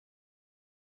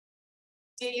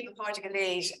Dí bpáirte go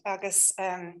léir agus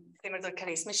féimear do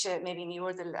caréis mise maybe ní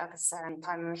ordal agus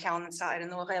táim cheann sa ar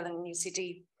an Ógáin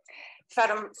UCD.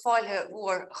 Ferm fáilthe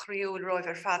uair chriúil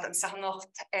roimh ar fad an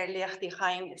sathnacht ar Léacht Uí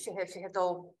Chadhain fiche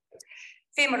dó.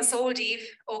 Féimear is óldíobh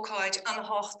Ócáid an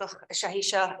háchtach a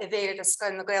sehíse i bhéad a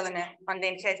Scoil na Gaeilge an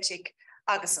Léinn Cheiltigh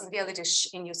agus an Bhéaloidis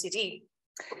UCD.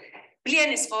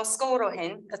 Bliain is fá scóra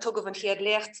hin a tugad an chiad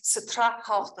léacht sa tra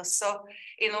háachtas so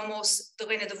in ómós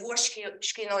dhuine de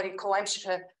mhórscríbhneoirí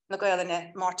comhaimseartha na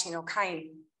Gaeilge Máirtín Ó Cadhain.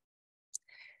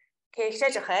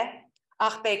 Dírithe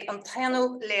ach beidh an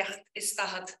tréanú léacht is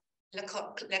stahad le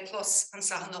clos an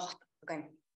sathnacht againn.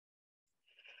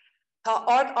 Tá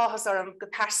ard áthas orm go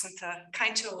persanta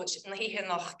cainteóid na híthe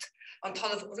nacht an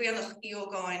tOllamh Ríonach í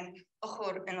Ógáin a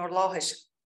chur in Orláthir.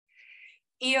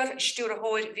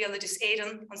 Iar-Stiúrthóir Bhéaloidis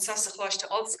an Choláiste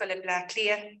Ollscoile Baile Átha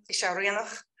Cliath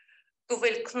Iar-Stiúrthóir go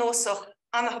bhfuil cnósach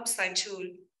anahopstein túl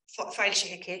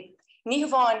feilsithe. Ní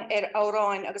bháin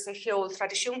Óráin agus cheol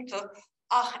tradiisiúnta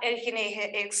ach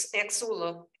gnéithe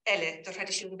agsúla eile do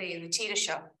tradiisiún béal na tíre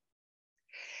seo.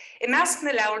 I measc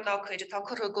na leabhar dá chuid atá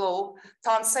curtha gló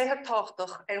tá an saothar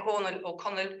táchtach dhónal ó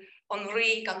conal an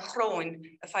rí gan chróin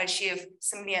a fáil siomh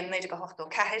sa mbliain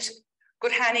 1984. Gur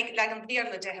hánig le an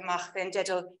bhíonn detheach den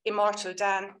dedal Immortal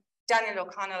Daniel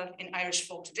O'Connell in Irish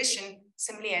folk tradition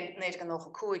sa mbliain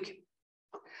 1985.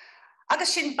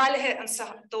 Agus sin bailithe an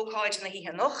dócáid na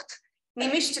híthe nacht, ní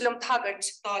mistilm tagart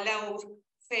dá leabhar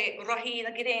fé roithí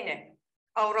na gréine.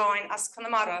 Óráin as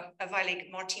Conamara a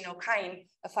bhailig Máirtín Ó Cadhain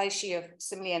a fáil siomh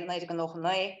sa mbliain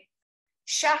 1989.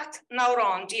 Seacht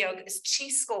nárán diaag is trí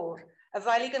scór a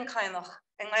bhailig an cainach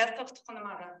an Gaeltacht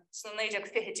Conamara san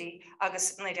 1950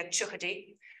 agus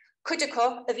 1970,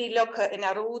 cuideacha a bhí lecha in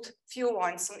aród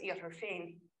fiúháin san iarthar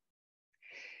féin.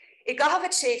 I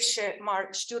gahabh séifse mar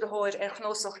Stiúrthóir ar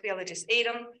chnósach Bhéaloidis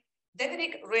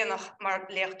deimhnig Ríonach mar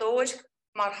Léachtóir,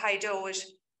 mar Haidóir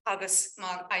agus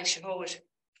mar Ailseóir.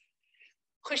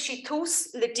 Chuir sí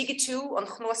tús le digitú an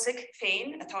chnósaigh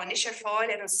féin atá níos ar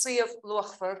fáil ar an suíomh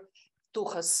luachfar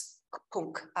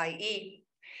clo.ie.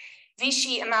 Bhí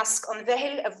sí a measc an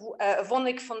bheithil a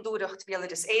bhunaigh fundúireacht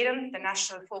Bhéaloidis the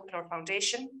National Folklore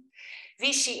Foundation.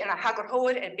 Bhí sí ina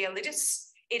hagarthóir ar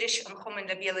Bhéaloidis, iris an chumann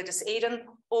le Bhéaloidis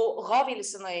ó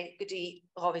 2009 go dtí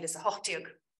 2008.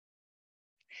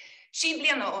 Sí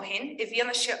bliana ó hin I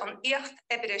bhíonna se an íocht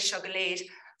ebre seo go léir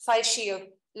fáil siomh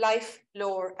Life,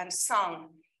 Lore and Song,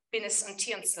 Binis an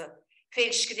Tiansa,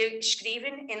 féil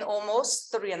scríbhinn in ómós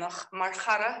do Ríonach mar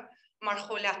chara, mar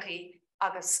Choláiste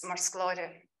agus mar Scoil.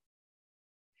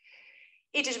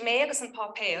 Idir Mé agus an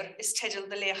Páipéar is teideal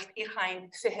de Léacht Uí Chadhain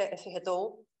fiche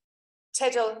dó.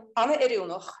 Teideal anna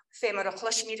Ríonach féimear a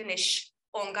chluismíad inis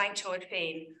ón gcainteoid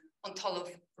féin an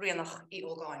tOllamh Ríonach í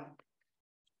Ógáin.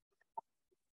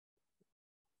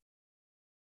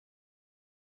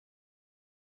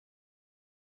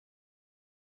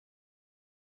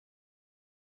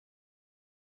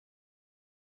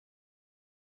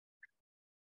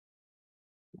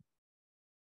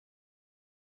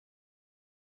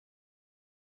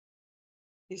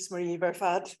 Is Marie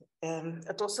Berfad,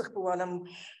 a dosach bhánam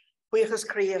buchas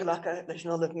críoch leis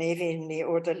an Ollamh Ríonach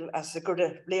ordal as a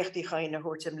gurda Léacht Uí Chadhain a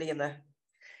thuirtim líana.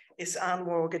 Is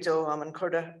anmór go dó am an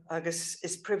curda agus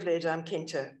is privilege am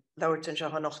cinnte leabhartain se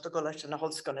hanacht a Gaeilge na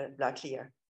Ollscoile Baile Átha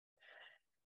Cliath.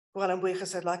 Bhánam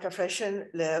buchas a lecha freisin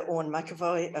le Óin Mac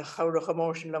Amhlaigh a chomhrach a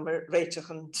mórsin le réiteach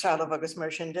an trálamh agus mar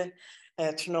sinnde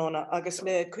tróna agus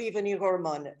le cuimhaní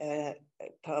Ghormán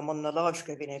tá man na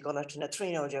láimhscoil bhína Gaeilge na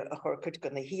tríóide a chur cuid go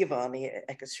na híomhánaí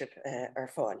agus sib ar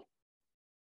fáil.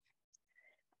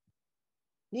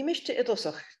 Ní miste I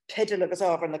dosach teideal agus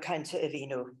ábhar na cainte a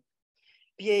bhíú.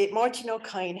 Bhí Máirtín Ó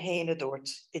Cadhain héin a dúirt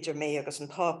Idir Mé agus an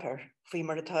Páipéar faoi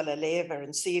mar atá le léamh ar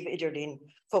an suíomh idirlín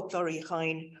folklór Uí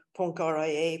Chadhain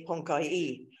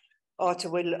 .ie áta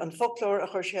bhfuil an folklór a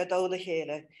chur sé dála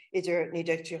chéile idir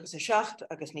 1936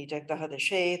 agus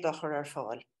 1946 do chur ar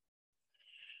fáil.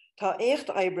 Tá écht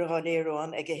oibrigh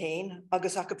léireáin ag a héin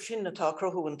agus ach sin atá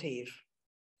crothúin taobh.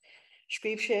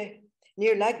 Scríb sé,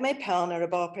 níor leag mé peann ar a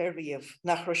Páipéar riamh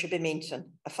nach raibh sé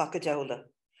bimíntan a faca deola.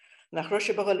 Nach raibh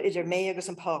sé bhfuil Idir Mé agus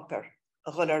an Páipéar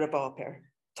a ghuiil ar a Páipéar.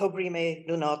 Tugraí mé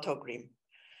nó ná tugraím.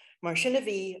 Mar sin a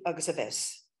bhí agus a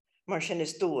bheits. Mar sin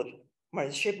is dúil, mar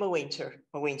is sib má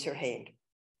bhaintear héin.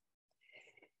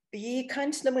 Bhí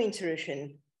caint na muintear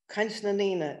sin, caint na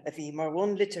nína a bhí mar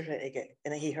bhain litirthe ige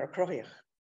ina híthar croíoch.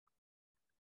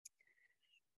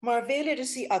 Mar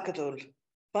Bhéaloidis Uí Chadhain,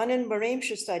 banan mar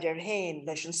réimseisteid ar héin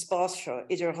leis an spás seo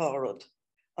idir thárad,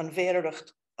 an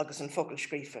bhéaraireacht agus an focail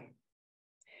scríofa.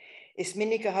 Is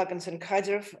minic a hagan san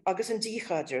caidirh agus an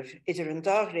díchaidirh idir an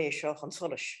dá rééis seo an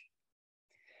solas.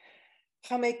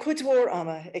 Cha mé cuidmór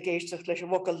ama ag éisteach leis an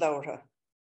bhocail labhartha,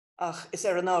 ach is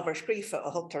an ábhar scríofa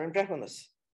a thugtar an breithiúnas.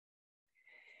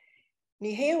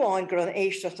 Ní héamháin gur an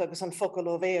éisteacht agus an focail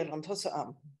ó bhéal an tusa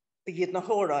am, ba iad na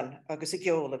hórán agus i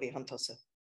gceol a bhí an tusa.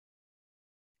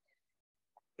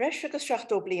 Breis agus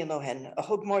 7 bliain ó hen a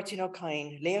thug Máirtín Ó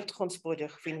Cadhain léacht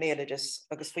chunspóideach faoin Bhéaloidis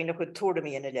agus faoin chud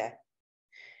tuairimí ina le.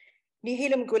 Ní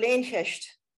hélam go léinn cheist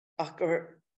ach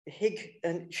gur hiig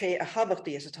sé a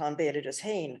habhachtaí is atá an Bhéaloidis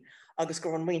hain agus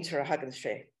gur an muintear a hagan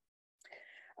sé.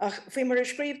 Ach faoi mar a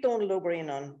scríb Dónal Ó Briain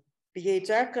ba é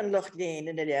dearc an lucht léinn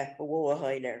ina le ó bhó a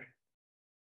hailir.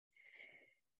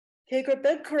 Cé gur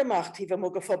beg chur amach tí bheith mo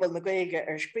go phobal na Gaeilge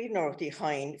ar scríbhneoirí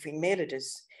chain faoin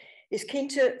Bhéaloidis, is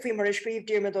cinnte faoi mar a scríb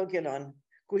Idir Mé Gilleán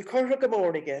gúil curtha go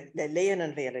mórige le léinn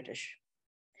an Bhéaloidis.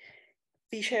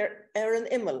 Bhí sé ar an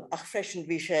imil ach freisin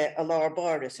bhí sé a lár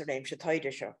baras ar réim se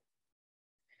taide seo.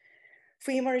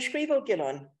 Faoi mar a scríb Ó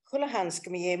Gilleán, chula hans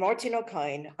go é Máirtín Ó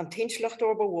Cadhain an tinslacht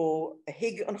orba bhó a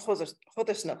hiig an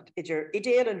chudasnacht idir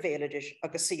idéal an Bhéaloidis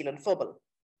agus síl an phobal.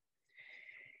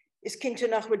 Is cinnte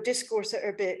nach bhfuil discúrsa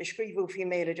ar bith a scríbhú faoi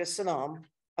Bhéaloidis san am,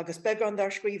 agus beag an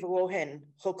dar scríbhú ó hen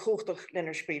cho cóchtach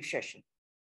lenar scríb sesin.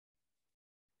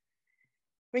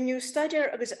 Rinneú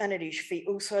staidir agus analís faoi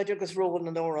úsáid agus ról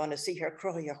na nórán a sihar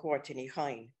crothaí a Máirtín Ó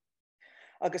Cadhain.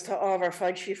 Agus tá ábhar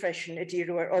fáid sí freisin a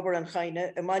ddíriú ar obair an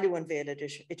chaine a maiú an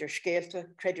Bhéaloidis idir scéalta,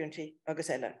 creidúntaí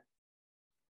agus eile.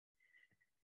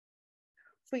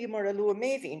 Faoi mar a lua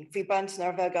méhín, bhí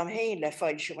bantsnar bheith am héin le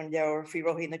fáid siú an leabhar faoi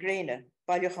rothí na gréine,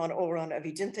 bailachán órán a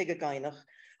bhí dinta go gainach,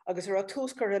 agus ar a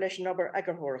túscar leis an obair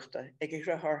agarthireachta ag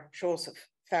ghrathar Seosamh,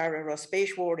 fear ar a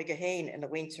spéishmhór go héin ina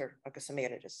winter agus sa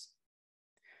Bhéaloidis.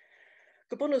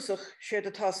 Go bunúsach siad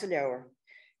atá sa leabhar,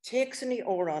 teag san í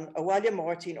órán a bhaile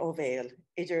Máirtín ó bhéal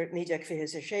idir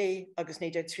 1926 agus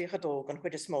 1932 an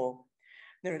chuid is mó,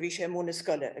 nuair a bhí sé múna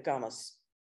Scoile a gamas.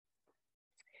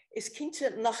 Is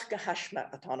cinnte nach go haisme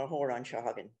atá na hórán seo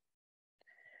hagan.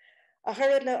 A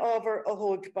thuirad le ábhar a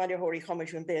thug bailaitheoirí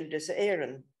chumaisiún Bhéaloidis a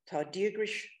éireann, tá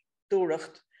díograis,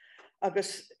 dúracht,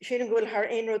 agus sin an ghfuil th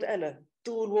aon rud eile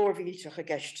dúil mhórmhílteach a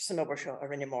gceist san obair seo a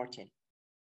rinne Máirtín.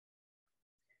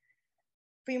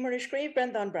 Bhí mar is scríb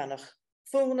Brendan Brannach,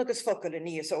 fón agus focail in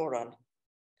níos órán,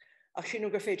 ach sin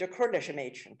gur féidir chur leis an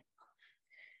méid sin.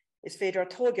 Is féidir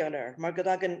tógealar mar go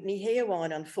dagan ní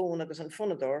héamháin an fón agus an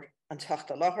fonador, an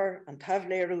teachta láthair, an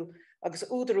taibhléirú agus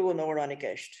údarú an órán i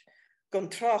gceist, gon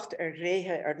tracht ar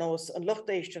gréthe ar nós an lucht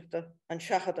éisteachta, an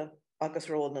seachada agus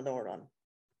ról na nórán.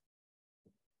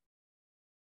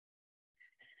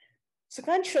 Sa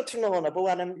ghaint seo tróna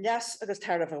bhfuilm leas agus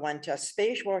tarbh bhainte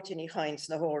spéis Máirtín Ó Cadhain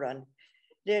na hórán,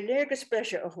 le léargus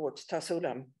breise a thuirt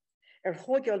tásúlam, ar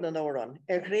thógeal na nórán,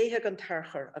 ar gréthe gan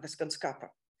tarchar agus gan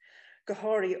scapa, go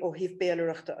háirí ó híomh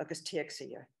béalaireachta agus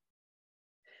teagsaí.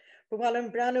 Bhfuilm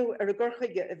breanú ar a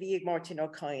gcurchuige a bhí ag Máirtín Ó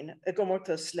Cadhain a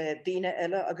gomórtas le daoine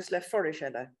eile agus le forais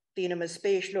eile, daoine me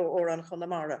spéis le órán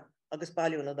Chonamara agus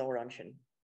bailú na nórán sin.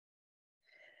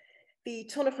 Bhí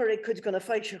tunnachar ag cuid gona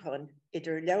feiseachán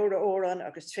idir leabhar órán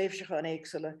agus tréimhseachán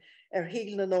éagsúla ar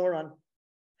híl na nórán,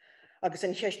 agus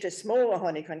an cheiste smó a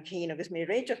tháinig an cín agus mé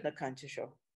réideach na cainte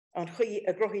seo, an chuí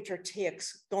a grothítar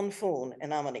téacs don fón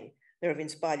in ammaní nuair a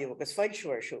bhíonn bailú agus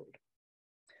feidseú ar siúl.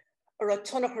 Ar a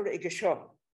tunnachar ige seo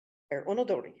ar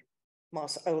ionadóirí,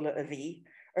 más amhla a bhí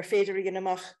ar féidir igen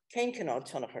amach cén cinál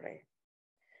tunnachar é.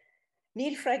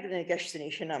 Níl freigrana gceistení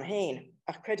sin am héin,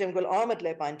 ach creidim ghfuil ámad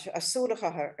le bainte a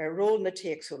súlachatha ar ról na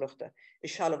téagsúlachta i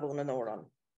sealabhú na nórán.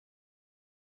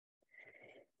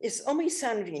 Is omí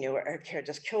sanmhíniú ar céir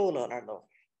as ceolán ar nó.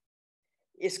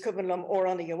 Is cubanlam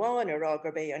órán i gháin ar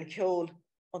águr bé an ceol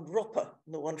an ropa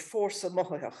nó an fórsa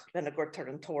mothaach lena gurtar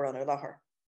an tórán ar láthair.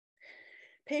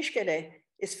 Péisce le,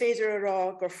 is féidir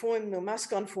ará gur fóim nó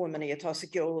meascán fóimeaní atá sa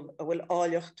geol a bhfuil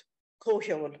áileacht,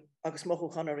 cócheol agus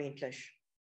mothúchan a riont leis.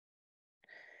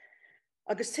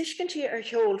 Agus tuiscintí ar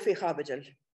cheol faoi chabadil,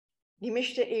 ní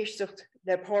miste éisteacht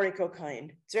le Páirc Ó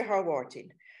Cadhain, drithar Máirtín,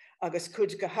 agus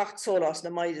cuid go hacht sólás na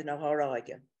maidin a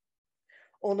thráige.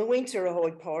 Ó na winter a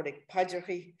háid Páirc,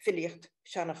 paidirchaí, filiocht,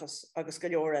 seanachas agus go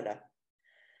leor eile.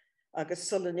 Agus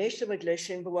sulla néisteamid leis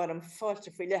sin bhfuilm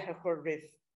fáilte faoi lethe chur rih,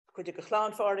 chuide go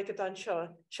chláán Páirc an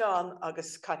seán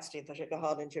agus catstín tá sé go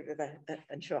hálann bheith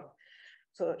an seo.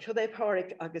 So seo é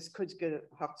Páirc agus cuid go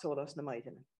hacht sólás na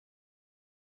maidin.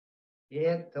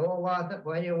 Tóhád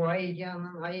bhaile bhaidéan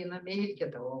an haína méilce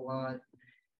tóhád,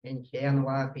 in chéan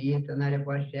bhíta na le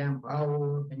sé an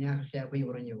báú beneach sé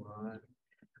bhuiúraniuád.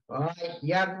 Báid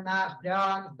chearnach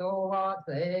breán tóhád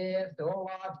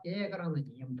tóhád cégar an na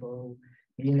dímpó,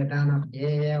 míle benach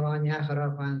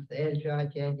déhhaneachar fan séilseo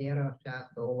déireach se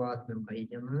tóhád na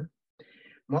maidéanna.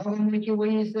 Málamúide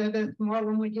uíos agus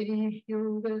málamúide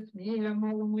ríisciú agus míle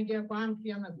málamúide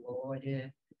banfianna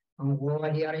glóide. An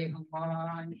bhóidí ar go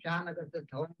máin sean agus a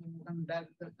tom an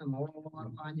begus a mór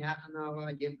a neachan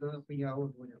á de go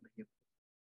fiáhúna.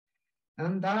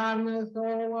 An darna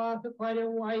sóhás a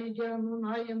chuir bhaide an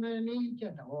haime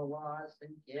míte óhás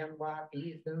an céanhá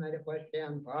písan ar a chuiste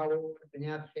an báú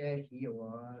neach sé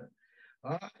híomhá.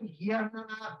 Hiarna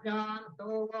nachleán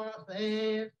sóhás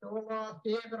sóhás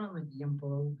tébran a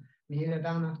diampó, míle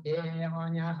danach té a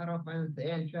neachar a fan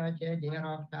séilse té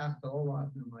déarach tá sóhás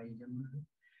na maidem.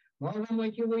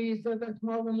 Málamúide uíos agus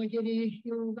málamúide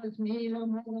ríisciú agus míle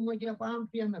málamúide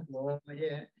banfianna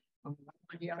glóide. An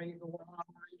bhóidí ar go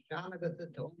bháin sean agus a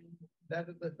tom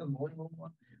begus a mór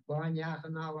a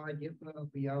neachan á de go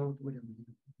fiáhúna.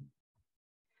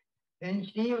 En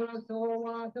stílas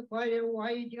óhás a chuir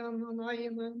bhaide an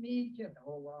haime míte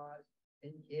óhás,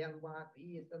 en céanhá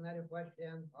písan ar a chuiste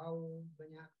an báú go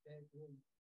neach sé dún.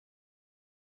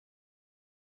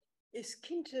 Is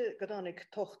cinnte godánig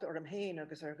tocht ar am héin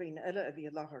agus ar bhíon eile a bhí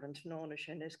láthair an tnána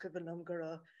sin is gohfuil go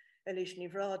a eis ní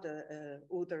bhráda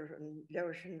údar an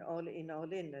leabhar sin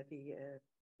álinn a bhí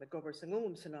le gobar san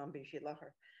ngún san am bhí sé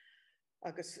láthair.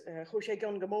 Agus chuair sé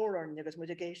gan go mórarn agus muid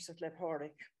a géiste le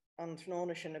páric an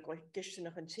tnána sin a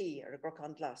giisteach an tí ar a groch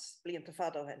an glas, bliain ta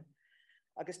fada hen,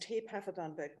 agus té pefad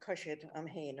an be cosisiid am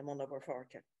héin am mna bar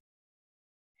fáce.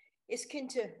 Is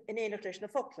cinnte in éanacht leis na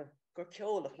focla gur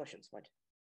ceolach leis muid.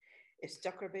 Is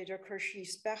dachar beidir chur sí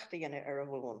spechta dhéine ar a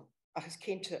bhún, agus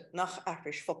cinnte nach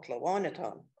afris focla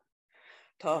bháinetá.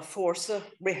 Tá fórsa,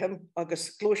 rithim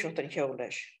agus glúiseocht an cheol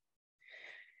leis.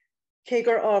 Cé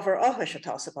gur ábhar átha se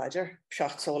tá sa baidir,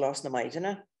 seacht sólás na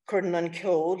maidine, chuirn an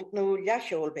ceol nó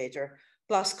leacheol beidir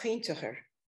blas cuintachar.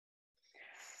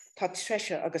 Tá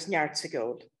treise agus neart sa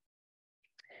geol.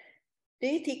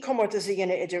 Détí comart is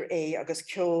dhéine idir é agus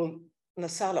ceol na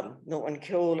salam nó an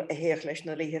ceol a héach leis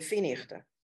na líthe fíneachta.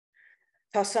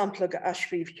 Tá sampla go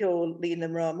ascríomh ceol Líinn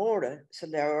Cheiltigh sa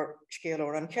leabhar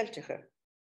scéalóir an Cheiltigh.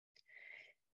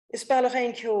 Is bailach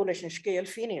ein ceol leis an scéal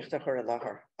fíneachta chur a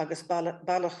láthair, agus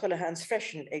bailach chulahans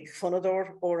freisin ag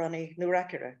fonadóir óraní nó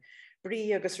racire,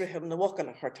 brí agus rithim na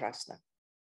bhocala chuir trasna.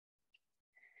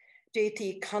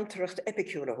 Détí cantarcht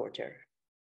epicúla hóirtear.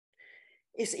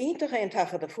 Is ionintach ein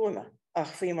tafada fuama,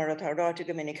 ach fí mar atá ráite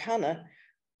go minic hana,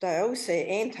 da sé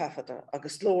ein tafada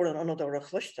agus lóran anadóir a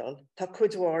chluistal, tá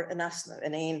cuidmhór in asna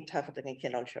in ein tafada in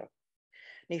cinál seo.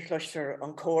 Ní chluistar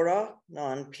an córa,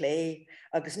 ná an plé,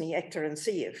 agus ní ectar an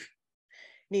siomh.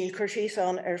 Níl chuir síos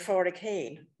an ar fáric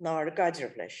héin, ná ar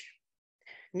gaidir leis.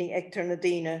 Ní ectar na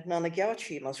daoine ná na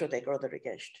geátí mas rud ag rodar a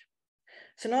gceist.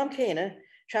 San am céine,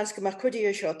 seans go mar cuidí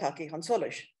seo takeí an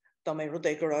solis, dá mé rud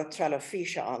ag gur a trela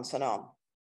físe an san am.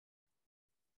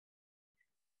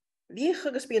 Bhíoch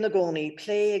agus bíon na gcónaí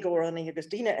plé ag óraní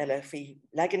agus daoine eile fhí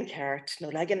legan ceart,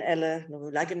 nó legan eile, nó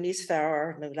legan níos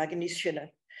fearr, nó legan níos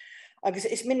sinne. Agus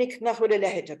is minic nach bhfuil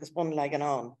lehéide agus bun legan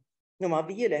an. nó má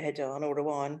bhí lehéide an óir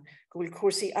amháin go bhfuil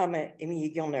cuasaí ama I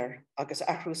mí gionnar agus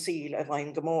athrú síl a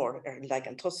bhain go mór ar an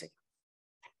legan tosaigh.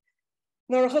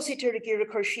 Nuair a thosaítear a gcéir a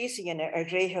chur síosa dhéine ar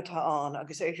réithe tá an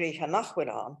agus ar réithe nach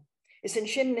bhfuil an, is in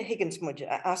sin na higginsmuide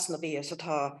a asna bhíos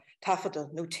atá tafada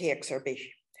nó téacs ar bith,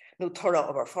 nó tora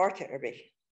ar fáte ar bith.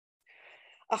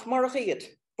 Ach mar a chiad,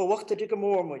 bhachta go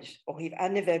mórmuid ó híh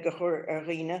anibheith go chur ar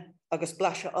riine agus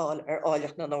blaise áil ar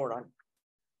áileach na nórain.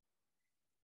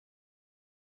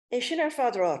 É sin ar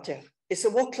fadráte, is a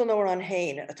bhotlan óran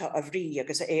héin atá a bhrí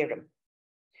agus a éirim.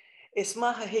 Is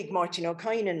maithe hiag Máirtín Ó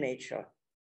Cadhain méid seo.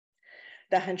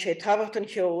 Dahan sé tabacht an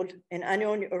cheol in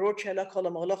aineoin Róchéile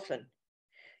Ollamh Ríonach.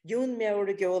 Dún meabhar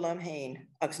a geol am héin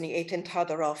agus ní éitin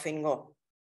tadará fin go.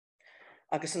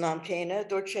 Agus an am céine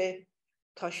dúirt sé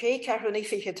tá sé ceathrú ní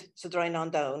fichiid sa drain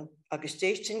an dain agus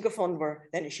déistin go fonmhar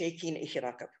lena sé cín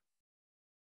ichireachab.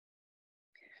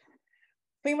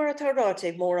 Bhí mar atá ráit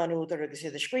ag mór an údar agus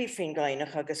iad a scríb fin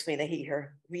gainach agus féna híthar,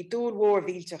 bhí dúil mhór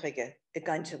bhílteach aige I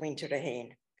gainte winter a héin,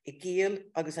 I gíal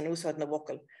agus an úsáid na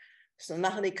bhocail, sa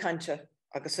nachanaí cainte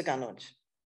agus sa ganúint.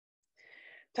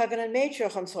 Tá gan an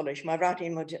méidseach an solis mar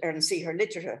rátaíonn muid ar an sihar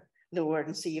litrithe nó ar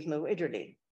an siomh nó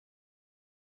idirlí.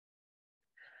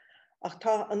 Ach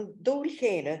tá an dúil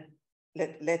chéine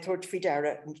le tuairt fí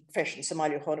deara freisin sa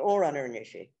maiiliúcháin óran arne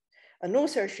sé. An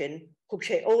nós ar sin thug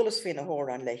sé ólas fin na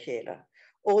hóran le chéile.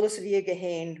 Ólas a bhí go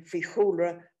héin fhí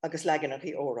chúlra agus leganach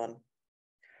í óran.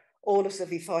 Ólas a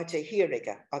bhí fáite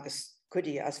hiirige agus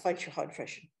cuidí as fáilteáin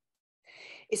freisin.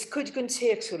 Is cuid gon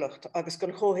téagsúlacht agus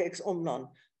gon chóhéigs omlan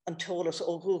an tólas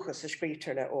ó rúchas a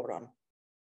scríbtar le óran.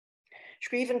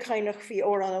 Scríban cainach fhí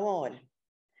óran amháin.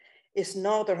 Is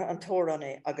nádar an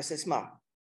tóranna agus is má.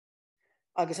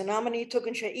 Agus an ammaní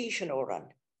tugann sé ís an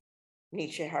óran, ní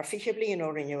sé haar fiche bliain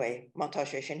ó rinne é, má tá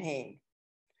sé sin héin.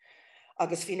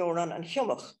 Agus bhí óran an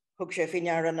chiomach, thug sé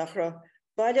fineara nach ra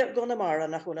baile gonamara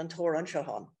nach bhfuil an tór an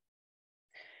seán.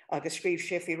 Agus scríb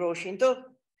sé fí róisín do,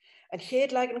 an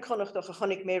chéad leag an connachtach a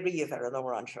chonig mé riamh ar an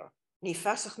óran seo. Ní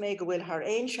fesach mé go bhfuil haar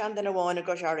éon sean den amháin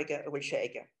go dearige a bhfuil sé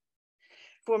aige.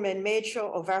 Fuair mé an méid seo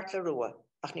ó bhart le rua,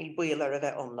 ach níl buil ar a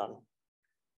bheith omlan.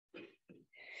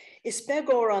 Is beg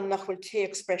óran nach bhfuil té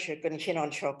expresse gon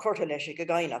chinan seo corta leis go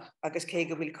gainach, agus cé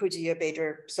go bhfuil cuidí a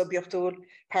beidir subjectúil,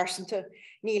 persanta,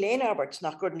 níl éon arbert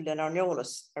nach gurdan len ar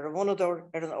neolalas, ar a bhonador,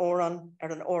 ar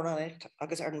an óran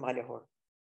agus ar an maileóir.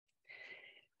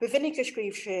 Bevinnig le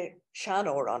scríb sé sean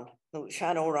óran, nó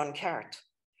sean óran ceart,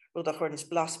 rud a chuirns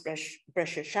blas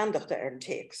breise seandachta ar an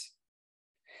téex.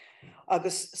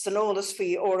 Agus sanolalas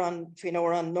fí óran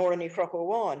nóraní chroch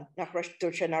óháin, nach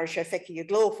dúirt sé nar sé feici a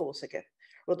glófósaige,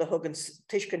 rud a thugans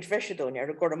tuiscint bheisidóin ar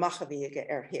a gur amach a bhíige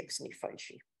ar héex ní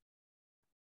fáilsí.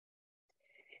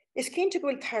 Is cinnte go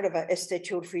bhfuil tarbh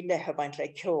istéitiúil fí lethe baint le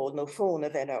ceol nó fón a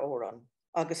bheile óran,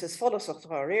 agus is folasach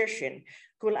ar réir sin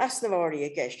go bhfuil asnamáirí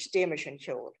a gceist déime sin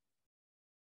ceol.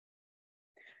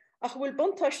 Ach bhfuil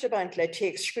buntáiste baint le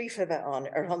téex scríofa bheith an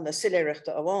ar hon na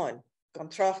siléireachta amháin, gan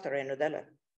trácht ar aon eile.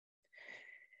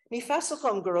 Ní feasach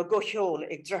am gur a go cheol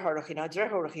ag dreithireach na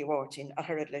dreithireachí Mháirtín a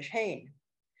thuirid leis féin.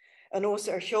 An os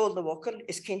ar cheol na bhocail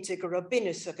is cinnte gur a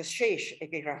binus agus séis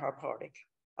ag ag rathpáirigh,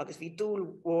 agus bhí dúil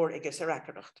mhór agus a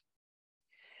reacharacht.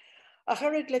 A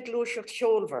thuirid le glúiseacht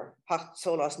cheolmhar hacht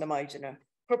solas na maidine,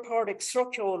 chur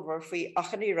sro cheolmhar faoi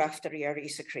achaní raftarí ar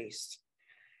Isa Christ.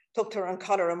 Tugtar an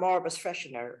collar a marbas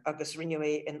freisenar agus rinne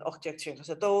é in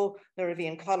 1832 nuair a bhí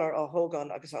an collar á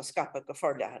Ógáin agus á scapa go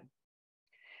forleathan.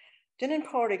 Duine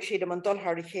páirigh siad am an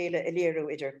dulthar i chéile i léirú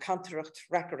idir cantaracht,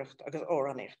 reacharacht agus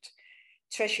óraníocht.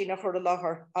 Treisi nach chuir a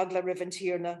láthair agla ribhann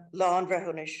tíorna, lán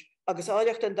bhreithúnis agus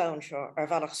áileacht an dam seo ar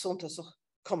bhealach suntasach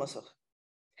cumasach.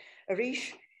 A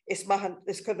rís is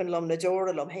cuimhin lom na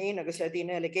deora lom héin agus le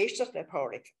dtíine eile géisteach le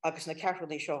páirigh agus na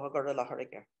cearthaí seo a gur a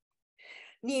láthairige.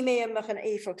 Ní mé amach an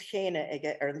éifort chéine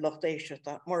ige ar an locht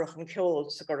éisteachta marach an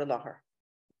ceol sa gur a láthair.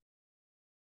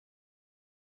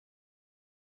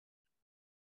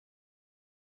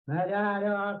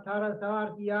 Nadáar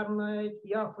tarasár diarna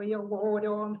tiafaí a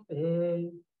bhóideán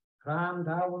fé, chrám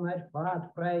dáhan ar fad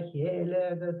frei chéile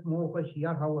agus mócha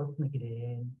siarthalas na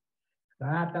gréin.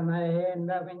 Gata na héin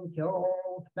bheithin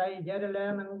ceol, fai deire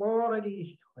an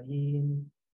Mháirtín Ó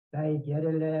Cadhain,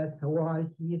 deire le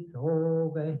sóhailtí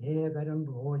sóga héag ar an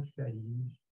bróid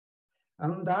feríis.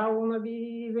 An dáhan a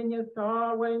bhí vinne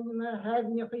sáhain na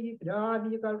heagnechaí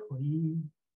grábí gal chuí,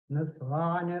 na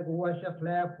sláine bhuaiseach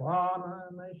le fána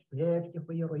na spéifte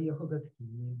faoi roiach agus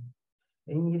cíim.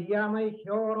 In riama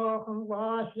seorach an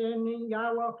bháisin in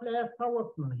jaabhach le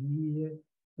sawas na hí,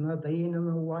 na daine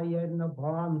na bhaid na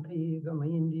bantaí go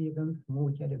maindí an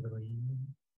smúte le groin.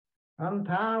 An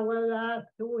táhfuil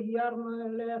asú hiarna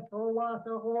le sóhás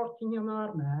a hórtíine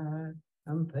mar me,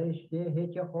 an teiste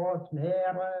héite chós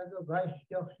méra go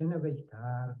gaiisteach sin a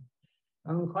bheitar.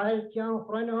 An chailte an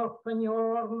chruineach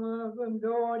fanneorna go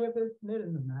mbeoir agus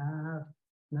milna,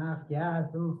 nach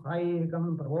deas an chaig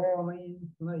an brómain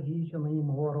na híise mí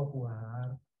mór a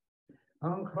chuar.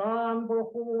 An chrám go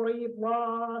chóirí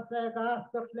blás ag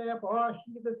ascach le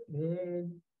báisí agus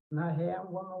léin, na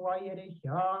héam gon bhair I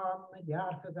seán na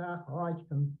dearcha a cháid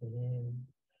gan féin.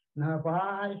 Na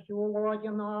báisiú bháid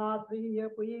an ásaí a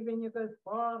buíhain agus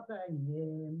fáta a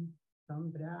néim,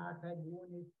 san breacha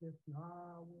dúnis is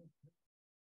náú.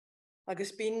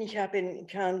 Agus bín ceapin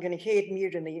cean gan chéad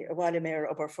míordaní a bhhaile méir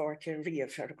ab ar fáirte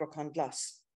riamh ar go can blas.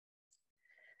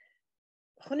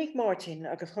 Chonig Máirtín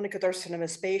agus chonig go dorsanna me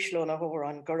spéisló na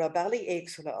hóran gur a bailí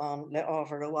éagsúla an le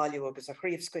ábhar a bháilú agus a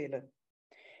chríomh Scoile.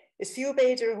 Is fiú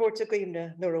béidir thuirta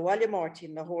gaomna nuair a bháile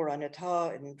Máirtín na hóran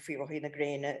atá in fíorthaí na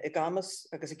gréine I gamas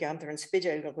agus I gantar an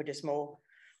spideil go chud is mó,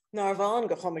 nar bhain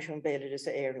go chomisisiún Bhéaloidis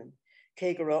a éireann,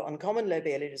 cé go raibh an cumann le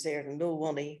Bhéaloidis éireann nó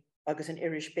bhainaí agus an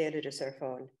iris Bhéaloidis ar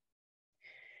fáil.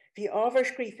 Bhí ábhar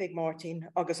scríofaigh Máirtín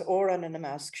agus óran in na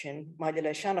measc sin maiile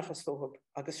le seanachas fóthab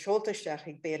agus seoltaisteach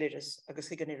ag Bhéaloidis agus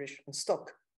ag an iris an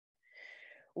stoc.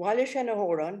 Bhaile sé na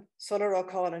hóran, sular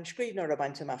Ócáid an scríbhneoirí a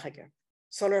baint amach aige,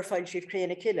 sular fáil siad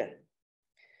créanna ciile.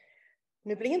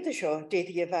 Na blianta seo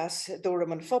déadí a bheas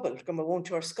dóram an phobal go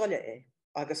bhhaintúir Scoile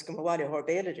agus go bhhaile thóir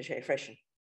Bhéaloidis freisin.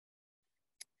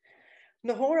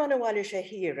 Na hóran a bhaile sé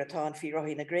hir atá an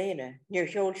fíorthaí na gréine, níor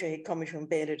cheol sé ag comisiún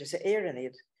Bhéaloidis a éireann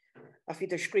iad, a bhí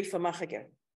scríofa amach aige.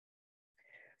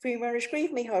 Fhí mar a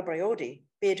scríomh mí Bhéaloidí,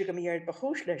 beidir go míard ba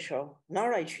chúis le seo,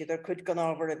 náráid siad ar chud gan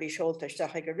ábhar a bhí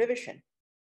seoltaisteach ag a ribh sin.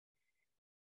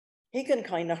 Higann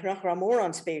cain nach ra mór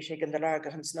an spéis ag an de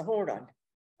largachans na hóran,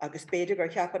 agus beidir gur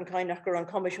ceapan cainach gur an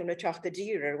comisiúna teachta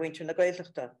dír ar bhainte na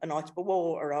Gaelgeachta an áit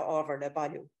bhó ar a ábhar le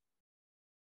bailú.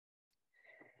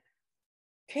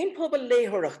 Cén pobal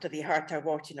léthireachta bhí thart ar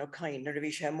Máirtín Ó Cadhain ar a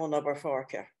bhí sé mún obair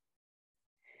fáce.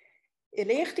 I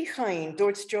Léacht Uí Chadhain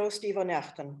dúirt Steve an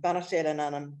Eachtain, Bannacht Éile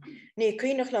anam, ní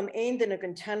cuoinech lam aon duine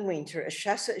an tanmhaintear a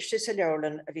seasa istise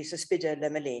leorlan a bhí sa spide le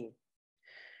Léinn.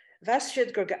 Bheas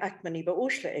siad gur go acmaní ba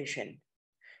úsla é sin.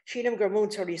 Sílam gur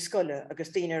múntarí Scoile agus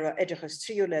daoine ar éidechas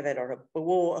tríú level ar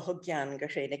bhó a thug gean go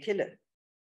chéna cile.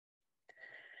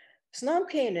 Snám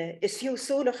céine is fiú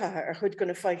sólachathe ar chud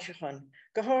gona fáilseachan,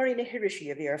 go háirí na hirisí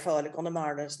a bhí ar fála gona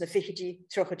marnas na fichidí,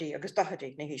 trochadí agus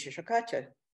dachadí na híise se caite.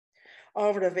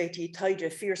 Ábhar a bhéití taide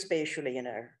fíorspéisiúla in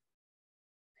air.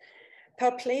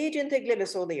 Tá pléideann ag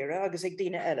lilas ó léire agus ag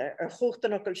daoine eile ar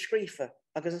chóchtanachil scríofa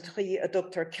agus an trí a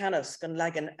Dr Canas gan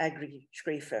legan agri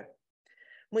scríofa.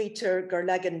 Muoitar gur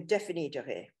legan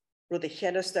definíide rud a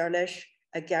chealas dar leis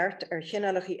a gceart ar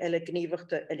chinalachaí eile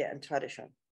gníomhachta eile an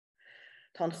tradiisiún.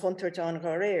 Tá chuntar an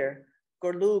gá réir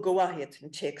gur lú go bhaithid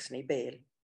an téacsnaí béal.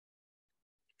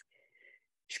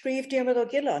 Scríomh diarmad ó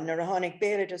Gillan ar a tháinig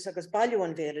Bhéaloidis agus bailú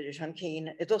an Bhéaloidis an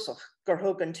cín I dosach gur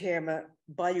thug an téarma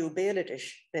bailú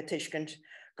Bhéaloidis le tuiscint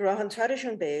gur an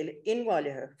tradiisiún béal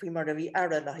inmhailithe faoi mar a bhí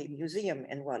ara le museum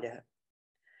inmhailithe.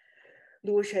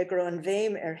 Luair sé gur an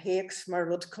bhéim ar héacs mar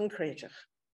rud concréiteach.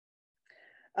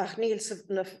 Ach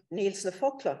níls na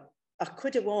focla ach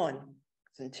chud amháin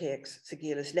san téacs sa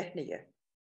géalas leithnaige.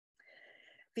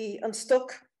 Bhí an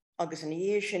stoc agus an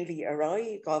dhé sin bhí ará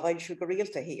gá bhailsiú go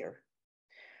rialta hir.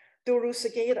 Dúrú sa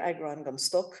géad agran gan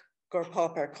stoc gur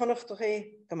Páipéar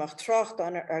connachtach gomach tracht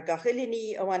anna ar gach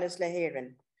ilíní a bhanas le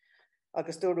héireann.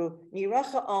 Agus dúrú ní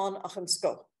racha an ach an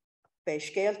sco. Bei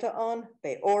scéalta an,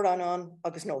 bei órán an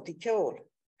agus nótaí ceol.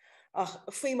 Ach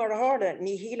faoi mar a hála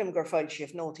ní hílam gur fáil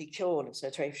sibh nótaí ceol sa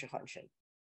tréimhseachan sin.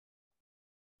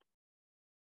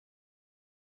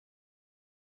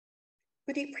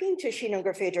 Budí prínte sin an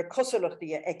gur féidir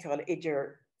cosúlachtaí a eiceáil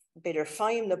idir beidir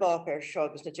féim na Páipéar seo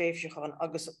agus na tréimhseachan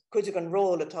agus cuidig an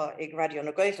ról atá ag radio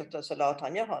na Gaelgeachta sa lá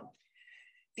tainneán.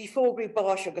 Bhí fógraí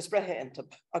báis agus brethe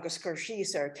intab agus gur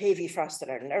síos ar taobhí freastal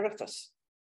ar an oireachtas.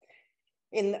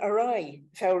 In ará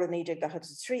feabhar níide go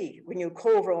trí, bhainniu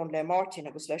cóhrán le Máirtín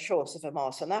agus le seosamh a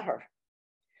más an ahar.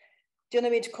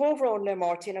 Dionamid cóhrán le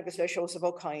Máirtín agus le seosamh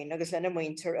Ó Cadhain agus lena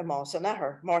muintear a más an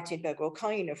ahar, Máirtín beag Ó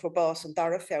Cadhain a fu bás an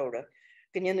dara feabhra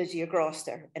gannionadí a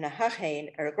gráster ina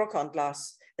hachhain ar a grocán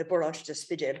glas le buráiste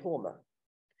spidéal hóma.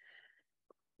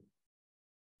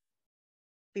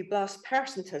 Bhí blas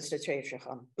persantas le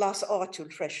tréimhseachan, blas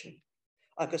áitiúil freisin,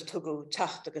 agus tugadh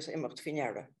tacht agus imeacht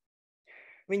fineara.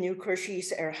 Rinneú chuir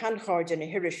síos ar hancháide na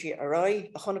hirisí ará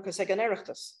a chonachas ag an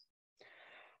oireachtas.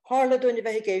 Tharla duine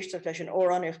bheith géisteach leis an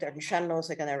óránaíocht ar an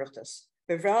seanlós ag an oireachtas.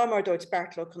 Bhreá mar dúirt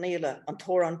Bertlo Cnéile an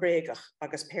tór bréagach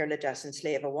agus péirla deas an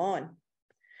sléomh amháin.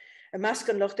 A measc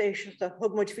an lucht éisteachta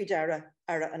thugmuid fí deara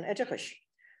ar an oideachais,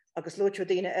 agus luirtear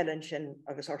daoine eile sin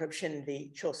agus orthab sin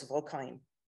bhí Seosamh Ó Cadhain.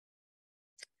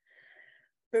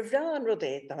 Bhreá an rud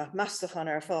é amach meastachan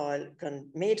ar fáil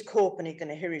gan méid cópanig gan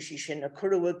na hirisí sin a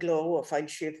curú a gló a fáil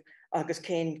sibh agus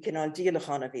cén cinál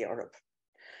díalachan a bhí orb.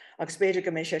 Agus beidir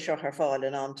go mé sé seo ar fáil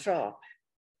in an trá.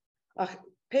 Ach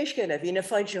péiscéile bhí na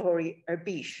fáilseóirí ar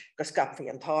bís go scapfaí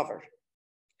an tábhar.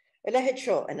 I lehéad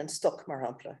seo in an stoc mar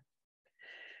hampla.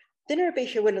 Duine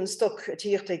béise bhfuil an stoc a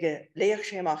tíochtaige léach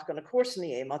sé amach gan na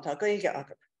cuasaní má tá Gaeilge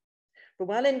agam.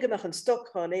 Bhfuilinn gomach an stoc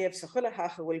há léamh sa chuile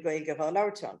hacha bhfuil Gaeilge bhá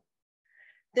leabhartán.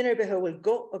 Duine bethe bhfuil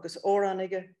go agus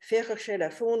óránaige féchach sé le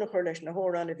fóna chuir leis na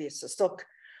hórána bhí sa stoc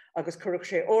agus chuireadh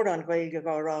sé órán Gaeilge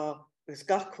bhá rá agus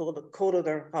gach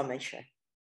cóladar haméise.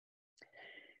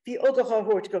 Bhí ógach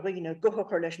áthúirt go riine gocha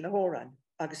chuir leis na hórán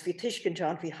agus bhí tuiscint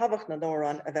an bhí habhacht na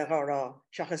nórán a bheith rá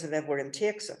seachas a bheith bhuaim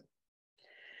téacsa.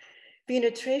 Bhí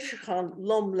na tréimhseachan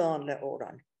lomláán le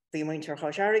órán. Bhí muintear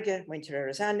cháisearige, muintear ar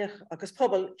as aineach agus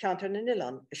pobal ceantar na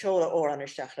Nilán i seola órán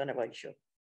isteach lena bhailseú.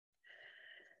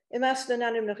 I meas na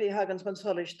animnachaí hagans man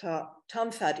solis tá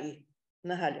tamfadí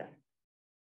na heile.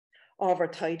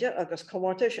 Ábhar taide agus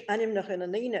comórtais animnacha na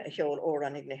níine a cheol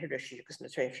óránig na hirisí agus na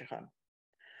tréimhseachan.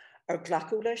 Ar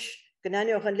ghlacú leis gan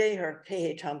aineoch an léithir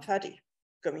cé tamfadí,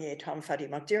 go mé tamfadí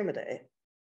mac diarmada é.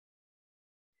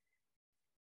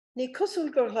 Ní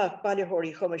cosúil gur ghach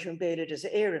bailithóirí Chomáisiún Bhéaloidis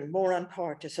éireann mór an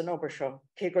páirt is an obair seo,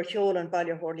 cé gur cheol an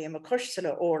bailithóirí am a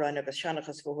cosala óráin agus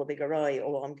seanachas go bhfuil go rá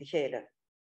ó am go chéile.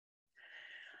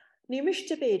 Ní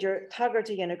miste beidir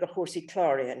tagartí dhéana go chósaí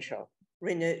chláir an seo.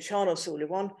 Rinne Seán Ó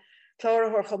Súlaháin, chláir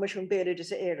ar Chomáisiún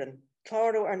Bhéaloidis éireann,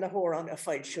 chláirú ar na hórán a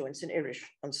fáilseúin san iris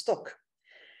an stoc.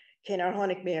 Cén ar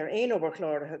tháinig mé ar aon obair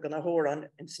chláirithe gan na hórán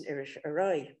in san iris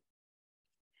ará.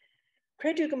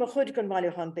 Creidú go mo chud gon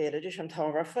Bhéaloidis Bhéaloidis an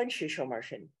tábhar Frenchí seo mar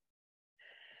sin.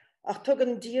 Ach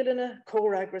tugann díalana,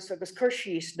 córagras agus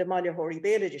chuirsíos na Bhéaloidis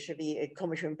Bhéaloidis a bhí ag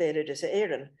Comisiún Bhéaloidis a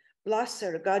Éireann, blas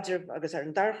ar a gaidirh agus ar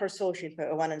an darchar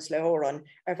sóisialta a bhainans le Óráin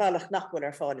ar bhealach nachfuil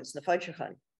ar fáilis na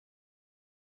fáilseáin.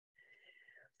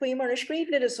 Faoi mar a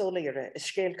scríbhleadas ó léire is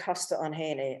scéal casta an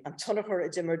héine an tunnachar a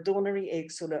d'imar dónarí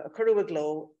éagsúla a curú a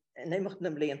gló in éimeacht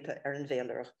na blianta ar an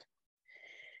bhéalaireacht.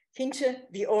 Cinnte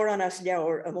bhí Óráin as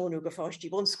leabhar a mónú go fáistí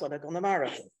bhunscoile go na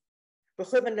mara. Ba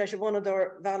chuimeann leis a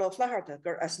bhunadóir Bhealach Fleachtha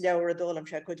gur as leabhar a dólamh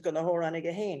sé chuid go na Óráin ag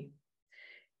a héin.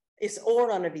 Is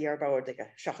Óráin a bhí ar báirdige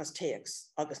seachas téacs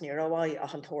agus ní ráhaid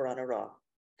ach an tóráin a rá.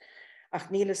 Ach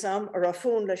níla sam ar a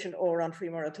fún leis an Óráin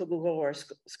faoi mar a tugadh góir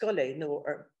Scoil nó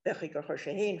ar bechaigh gur chuir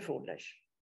sé héin fún leis.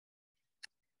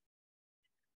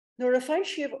 Nuair a fáil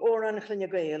siomh Óráin Chluine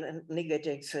Gael in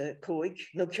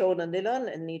 1905 nó ceol an Léachtlann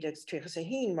in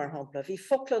 1931 mar hampla, bhí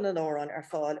foglann an Óráin ar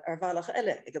fáil ar bhealach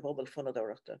eile ag a bpobal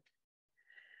fonadóireachta.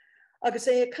 Agus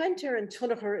é a caintear an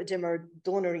tunnachar a d'imar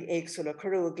dónarí éagsúla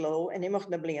curú a gló in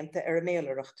éimeacht na blianta ar a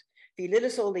méalaireacht. Bhí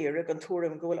lilas ó léire an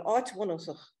túram go bhfuil áit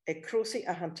bhunosach ag crusaí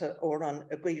aitheanta Óráin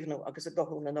a gcuimhnú agus a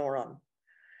gothún an Óráin.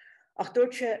 Ach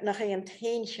dúirt sé nach é an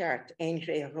tain seart aon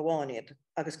ré a gháinead,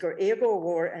 agus gur éagó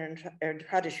mhór ar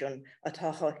tradiisiún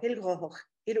atá hilgáthach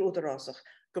iad-údarásach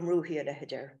go mrúthaí a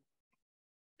leithidéir.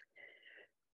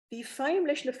 Bhí feim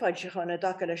leis na fáilseáin a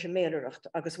daca leis an méalaireacht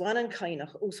agus bhain an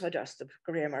cainach úsáid astab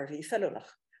go réir mar bhí felúnach,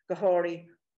 go háirí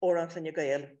Óráin Chluine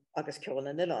Gael agus ceol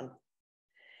na Léachtlann.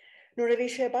 Nuair a bhí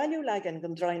sé bailiú legan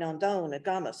gon Drainn an Domhan a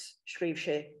Gamas, scríb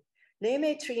sé, né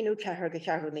mé tríú cethir go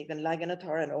chearúnaí gon legan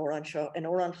atá an Óráin seo in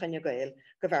Óráin Chluine Gael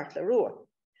go bhheart le rua,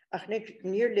 ach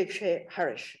níor lig sé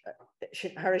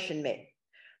thairis sin mé.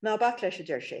 Ná bach leis a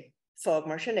deir sé, fág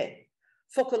mar sin é,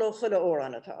 focail ó chuile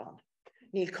Óráin atá an,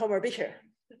 níl comar bichir.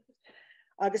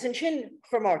 Agus in sin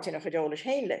chu Máirtín a chuideolalas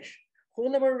héin leis,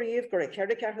 chuailla mar riamh gur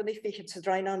ceir cearúnaí fichiid sa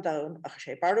Drainn an Domhan ach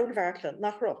sé barúil Bhéartlann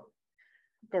nach rá.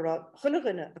 Gur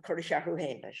chuileghine a chuir seaarú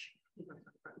héin leis.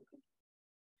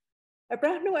 A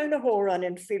brathnú ar na Óráin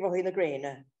in fríomhthaí na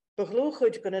Gréine, ba glú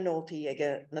chuid go na nótaí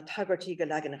ag na tagartí go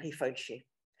leganach í fáilsí.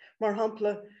 Mar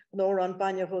hampla an Óráin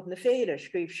bainneachód na féile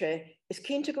scríb sé is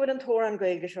cinnte go bhfuil an tóráin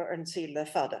Gaeilge seo ar an síl le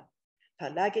fada.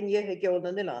 Tá legan dhéthe geol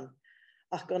na Léachtlann,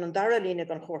 ach gan an dara lína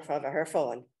gan chórfah ar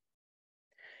fáil.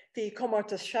 Bhí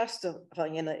comártas 60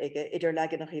 bhaine ige idir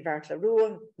leganach í bheart le rua,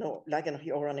 nó leganach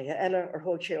í Óráin ige eile ar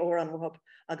thóid sé Óráin mhab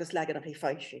agus leganach í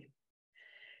fáilsí.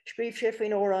 Scríb sé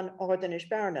faoin Óráin ádan is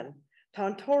bearnan, tá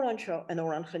an tóráin seo an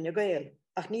Óráin Chluine Gael,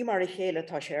 ach ní mar i chéile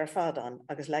tá sé ar fádan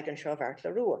agus legan seo bheart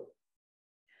le rua.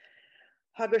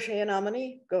 Thagar sé an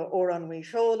ammaní go Óráin Uí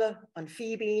Chadhain, an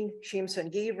Fíbín, Siamsa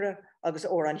an Gíomhra agus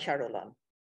Óráin Chearúlan.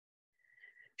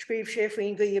 Scríb sé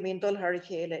faoin go dhéimín dulthar i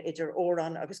chéile idir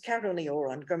Óráin agus cearúnaí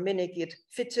Óráin gur minic iad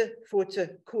fitte, fuata,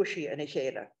 cuasaí ina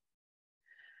chéile.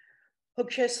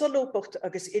 Thug sé solópacht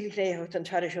agus ilghléitheacht an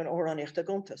tradiisiún óránaíocht a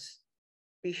guntas.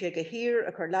 Bhí sé go hír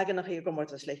a chur leganach í go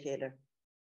mórtas le chéile.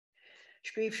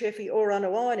 Scríb sé faoi Óráin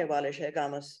amháin a bhaile sé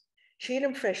gamas.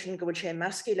 Sílim freisin go bhfuil sé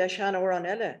meascaí le sean Óráin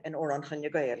eile in Óráin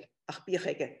Chluine Gael, ach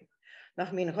bíochaige,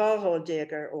 nach mín gháthol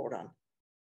déag Óráin.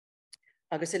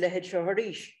 Agus i lehéid seo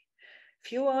arís.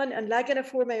 Fiúáin an legan a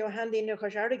fuair mé ó handín na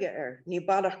chuis airige ní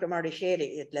bailach go mar i chéile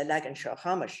iad le legan seo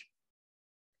chamas.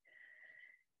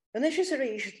 An is a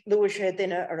rís luair sé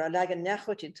duine ar a legan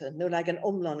neachchoitianta nó legan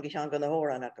omlan go tean gan na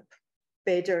Óráin acu.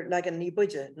 Beidir legan ní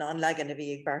buide ná an legan a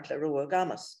bhí ag bart le rua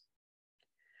gamas.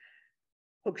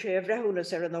 Thug sé a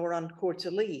bhreithúlas ar an Óráin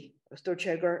cuairte lí, agus dúirt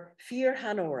sé gur 4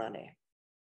 han Óráin é.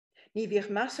 Ní bhíoh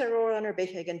meas ar Óráin ar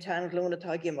beiche ag an tean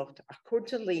glónatá gimocht ach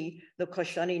cuairte lí nó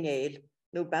coisteanna néal,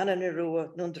 nó banna na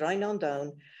rua, nó Drainn an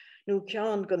Domhan, nó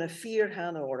ceann go na 4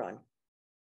 han Óráin.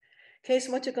 Cés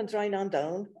muite an Drainn an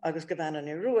Domhan agus go bhana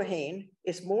na rua héin,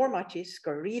 is mór matis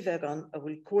gur riomhegan a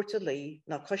bhfuil cuairte lí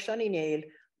ná coisteanna néal,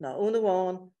 ná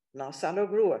ónamháin, ná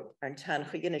salóg rua ar an tean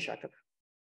chuigine seachab.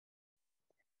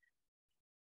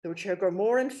 Dúirt sé gur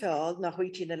mór an fáil nach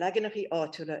chuidtí na leganach í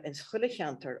áitiúla in Scoil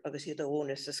cheantar agus iad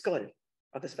ónas sa Scoil,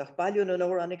 agus bheith bailiún an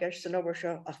Óráin i gceist san obair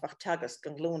seo ach bheith teagas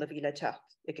gan glóna bhí le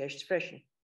techt i gceist freisin.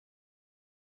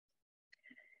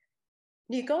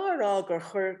 Ní gá rá gur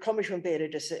chur Comisiún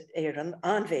Bhéaloidis Éireann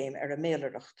anbhéim ar a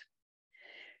méalaireacht.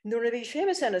 Nuair a bhí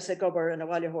séamas ennas a gobar in a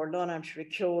bhailithóir lánaimsrí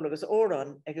ceol agus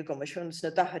Óráin ag a gomisiún sna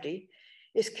dachadaí,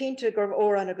 is cinnte gur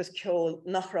Óráin agus ceol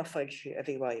nach rafailse a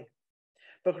bhí mhaith.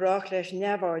 Ba grach leis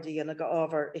neamhardaí ana go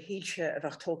ábhar a híse a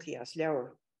bheith tócaí as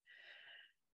leabhar.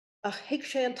 Ach hiic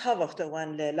sé an tabacht a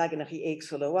bhain le leganach í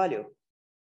éagsúla bhailiú.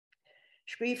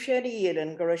 Scríb sé na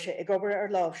dhéanann go raibh sé ag gobar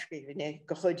ar lámhscríbhne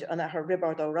go chuid an athar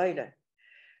ribart ó Réile.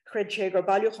 Chred sé gur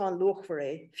bailúchan luachmhar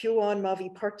é, fiúán má bhí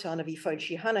pártán a bhí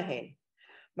fáilsí hana hain,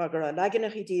 mar gur a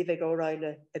leganach i díomh ag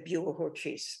óráile a bíú a thuairt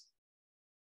síos.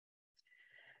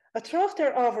 A trácht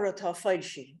ábhar atá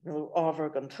fáilsí nó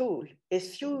ábhar an túl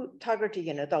is fiú tagartaí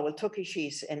dhéine dá bhfuil tucaí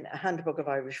síos in a Handbook of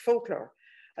Irish Folklore,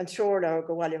 an seoir le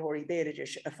go bhaileóirí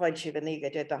Bhéaloidis a fáilsí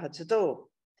bhníige de dahad sa dó.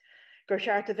 Gur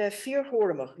cheart a bheith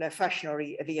fíorthóramach le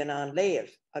feisneoirí a bhí an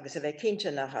léamh, agus a bheith cinnte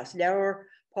nach as leabhar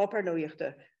páipéar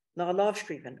nuachta ná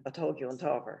lámhscríbhneoirí atá giú an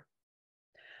tábhar.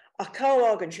 Ach cá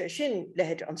ágann sé sin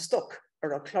lehead an stoc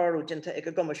ar a chlárú dinta ag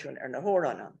a gomaisiún ar na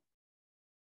hóranán.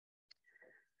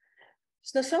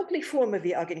 Sna samplaí forma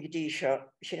bhí agin go dtí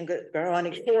seo sin gur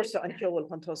tháinig fórsa an cheol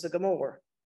chun tosa go mór.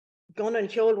 Gan an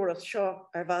cheolmhaireacht seo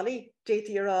ar bhealaí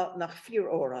déitaí rá nach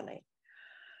 4 órán é.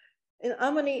 In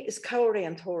ammaní is cabhraí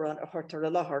an tóran a chuirtar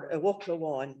a láthair a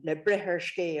bhoclaháin le brethir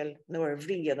scéal nó ar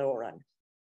bhrí an órán.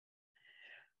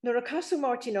 Nuair a casú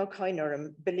Máirtín Ó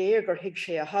Cadhain beléir gur thuig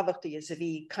sé a habhachtaí is a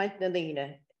bhí caint na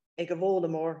Líne ag go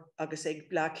bhólamór agus ag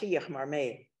Léacht Cliath mar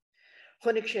mé.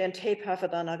 Chunnig sé an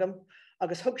téipthafad an agam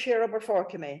agus thug sé ab ar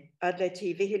fáce mé ad le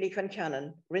tí bhíhilí chun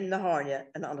ceannan rinn na háne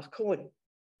an annach cóin.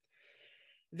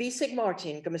 Bhí sig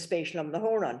Máirtín go spéisilam na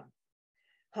hórán.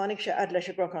 Tháinig sé ad leis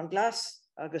a groch an glas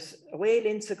agus a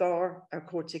bhélinn sa gár ar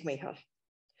cuairteach Mícheál.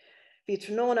 Bhí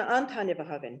tróna antainne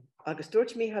bhagan agus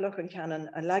dúirt Mícheálach an ceannan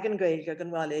an legan Gaeilge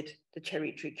an bhalaid de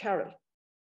Cherry Tree Carol.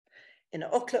 Ina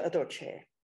ochla a dúirt sé.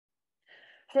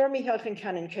 Chur Mícheál an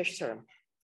ceannan ceistarm.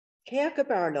 Cé go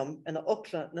bearlam ina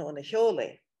ochla nó ina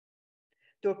cheola.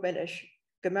 Dúirt mé leis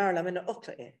go bearlam ina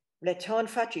ochla é. Le teán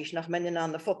fatíis nach menin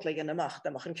an na fotla in amach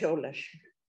amach an ceol leis.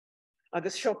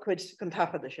 Agus seo cuid gan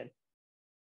tapada sin.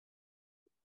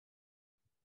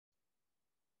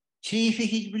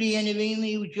 Tífiigh bliain a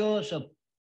bhíonn Joseph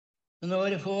an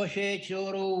áir a fá sé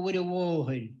teoró bhuiir a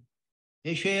bhóthail.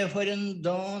 É sé fuir an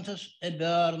dáantas a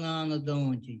bearna na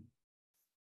dáintí.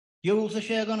 Dúilta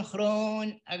sé gan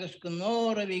chráin agus go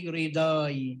nóra bhí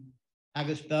grídáí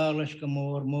agus bearlas go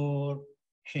mór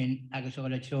sin agus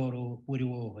ála teoró bhuiir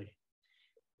a bhóthail.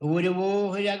 A bhuiir a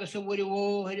bhóthail agus a bhuiir a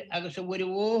bhóthail agus a bhuiir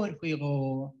a bhóthail faoi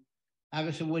gá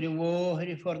agus a bhuiir a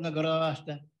bhóthail for na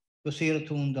grásta go sír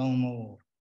tún dá mór.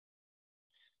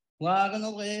 Wagan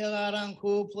ar an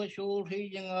cúpla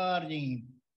siúlthaí an gádaín.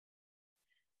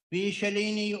 Bhí sé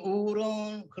líní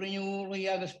úrán cruinneúlaí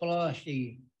agus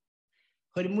pláistí.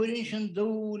 Chuir muirín sin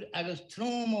dúil agus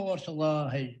trómór sa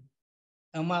láthail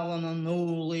a málan an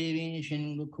nólaí bhíonn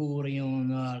sin go cúraíón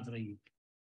ardraí.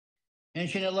 En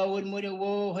sin a láir muir a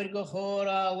bhóthair go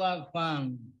chórá lag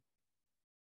fan.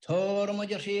 Tór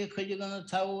maidir sí chuide gan na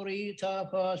taurí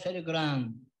tápás ar a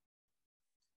gran.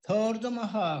 Tór do a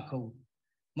hácó.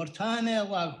 Mar tá mé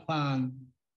lag fan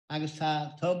agus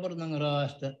tá tobar na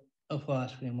rásta a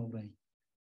fás fé mo brain.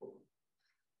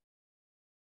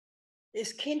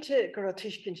 Is cinnte gur a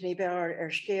tuiscint ní bear ar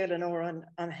scéal an órán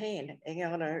an hain ag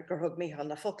anna gur thug Mícheál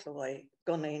na foclaháid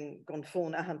gon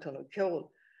fón ahantan ó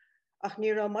ceol. Ach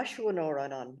ní ra maisiú an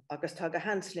órán an agus tá go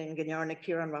hanslinn gnearna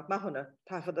Ciarán Mac Amhlaigh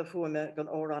tafad a fuime gon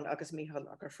órán agus Mícheál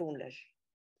a gur fón leis.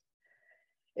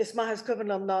 Is maithas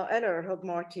cumanlam ná eile thug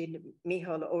Máirtín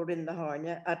Mícheál ó rinn na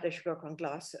háne ad leis groch an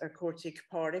glas ar cuairteach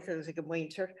páirich agus ag go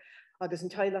muintir agus an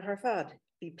taile ar fad.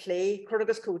 Bhí plé chur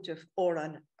agus cúteamh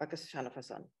órán agus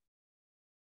seanfasan.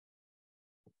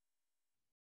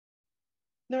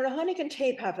 Nuair a tháinig an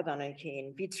téipthafad an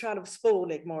céin, bhí trealamh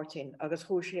spól ag Máirtín agus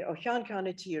chuair sé ó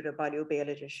cheann tír a bailú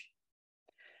Bhéaloidis.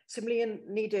 Sa mbliain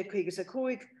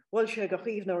 1955 bhfuil sé go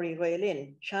chríbhneoirí Léinn,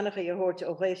 seanachai a thuirte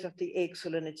ó Gaeilgeachtaí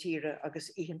éagsúla na tíre agus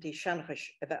íontí seanachais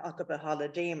a bheith acu be hala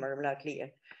déimar am Léacht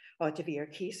Cliath áit a bhí ar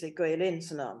císa Léinn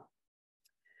san am.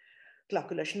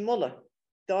 Glacu leis an mulla,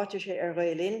 dáte sé ar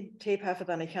Léinn téipthafad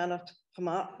an cheannacht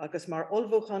chumá agus mar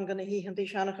olbhúchan gan na íontí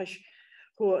seanachais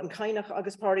chu an cainach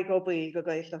agus páirí go buí go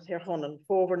Gaeilgeacht ar chonan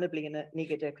fómhar na bliana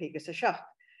 1957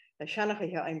 le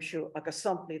seanachai aimsiú agus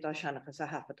samplaí dá seanachas a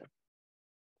hafada.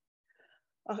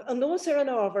 An nós ar an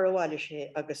ábhar a bhaile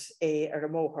sé agus é ar a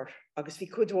móthar, agus bhí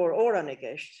cúdmhór órán a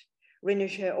gceist, rinne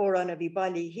sé órán a bhí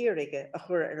bailí hiarige a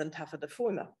chur ar an tafad a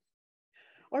fuama.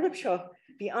 Orb seo,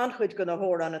 bhí anchuid go na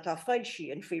hórán atá fáilsí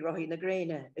in faoi roithí na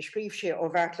gréine, a scríb sé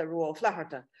ó bheartla ruá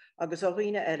fleatarta, agus ó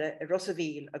riine eile i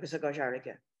Rosavíl agus a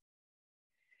Gaeilge.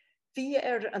 Bhí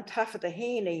ar an tafad a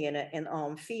héana dhéine in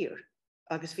am 4,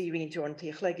 agus bhí rionn an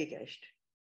tíochleige gceist.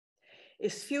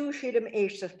 Is fiú siad am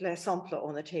éisteach le sampla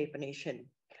ó na téipaní sin.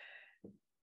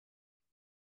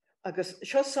 Agus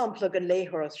seo sampla an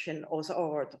léthiras sin os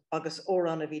ard agus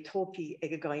órán a bhí tópií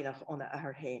ag a gcainach óna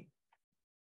ahar hain.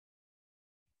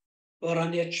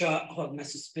 Órán iad seo thug me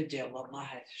sa spidéal le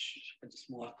maithid is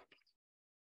mór.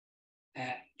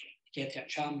 Céad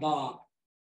tean bán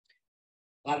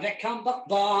Ba bheith ceambach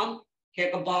bán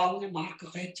ce go báil na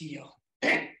marcach é tíoch.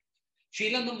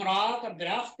 Sílan na mrád a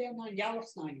breacht é na leabhar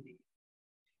snaidí.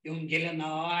 Iún gile na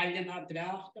áile na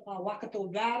breacht a wacat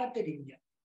ó bhar a dyrinne.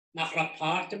 Nach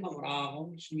rapáte ma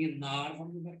bhráham sníl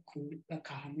nárham na cúl a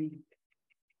cahamí.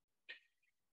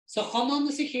 So choman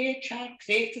na sa chéad sear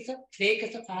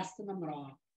cléicas a fasta na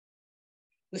mrád.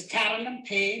 Gus tarlam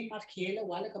pein mar chéile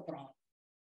bhhaile go brá.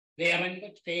 Bhéran go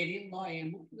féirín lá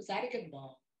éma gus airgad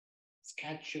bá. Is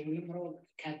cadsúlam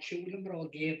rá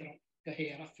géadra go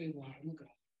héarach fé bhhar na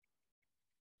grá.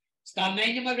 Sta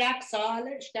méine mar reach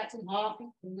sále stet an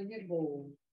háfin cúnan ar bó.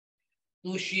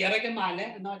 Nú siar go meile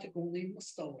an áte gúnaí na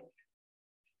stóir.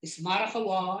 Is marach a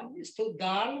bháin is tú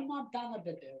dála má dana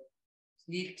bedeu.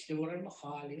 Níl clúrar na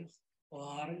cháliach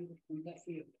bháran go cúnda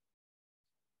fiú.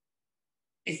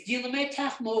 Is díla mé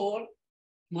teach mór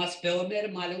más beil mé a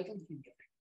máile an híar.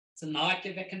 Sa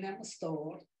náte bhecan ar na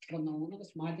stóir tróna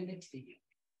agus maidin a tío.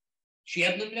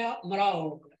 Siad na mar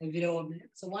ága a bhróna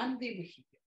sa bhaindí mo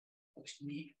híar. Agus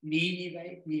ní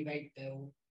bheith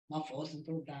beil má fósan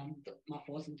tú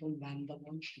bhanda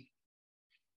bhain sí.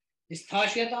 Is tá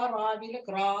siad a ráhíle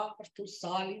grá ar tú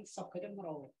sálín sacad am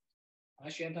rá. Tá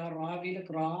siad a ráhíle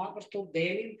grá ar tú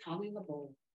bélín taní na bó.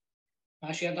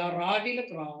 Tá siad a ráhíle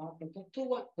grá ar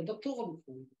tú am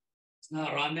fú. Sna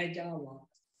rámeid a bhá,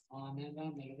 ána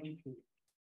bha me an fú.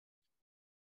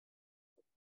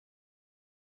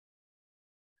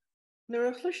 Nuair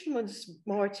a chluisteann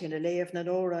Máirtín a léamh na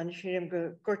óráin séim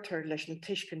go gurtar leis an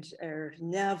tuiscint ar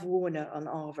neamhmhóna an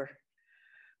ábhar.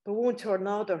 Ba bhúntóir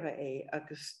nádartha é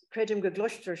agus creidim go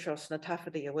gluistear seos na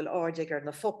tafadaí a bhfuil áirdeag ar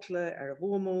na focla, ar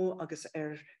ómó agus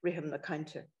ar rithim na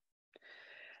cainte.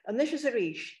 An nis is a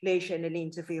rís lééis sé na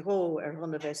línta bhí ró ar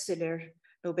thuna bheith silir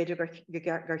nó beidir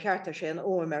gur cheartar sé an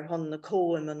óim ar thuna na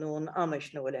cóim nó an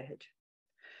amis nó a lehead.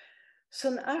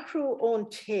 San achrú ón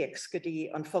téex go dtí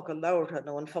an focail labhartha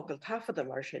nó an focail tafada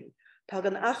mar sin, tá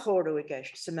an achóirú i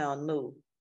gceist sa meán nó.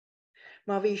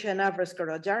 Má bhí sé an abhras gur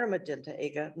a dearmad dinta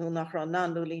aige nó nach rá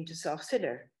náú línta sách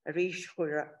silir a rís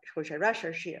chuir sé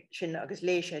reisir sin agus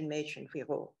lééis sé méid sin fao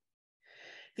ró.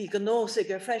 Bhí go nós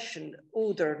ige freisin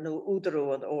údar nó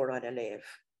údarú an óráin a léamh.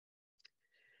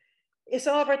 Is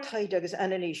ábhar taid agus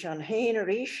ananís an héin a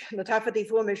rís na tafadaí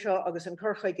fuaime seo agus an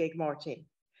chorchaig ag Máirtín.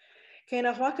 Cén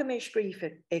a bhacha mé scrífa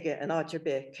ige an áitir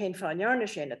be cén fáinnearna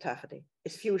sé na tafadaí,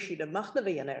 is fiú siad amach na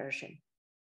bhíonna ar sin.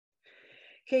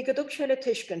 Cé go dtug sé le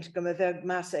tuiscint go a bheith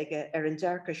meas aige ar an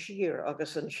dearcha siar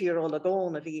agus an siar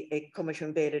Ógáin a bhí ag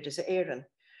Comisiún Bhéaloidis Éireann.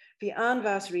 Bhí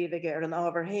anmheas riamh aige ar an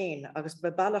ábhar héin agus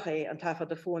be bailach é an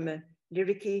tafada fuaime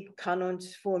lyricí, canúint,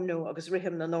 fuamnú agus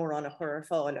rithim na nórán a chur ar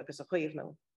fáil agus a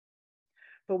chuomhnú.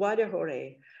 Ba bhailethóir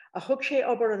é, a thug sé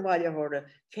obair an bhailethóra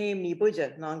céim ní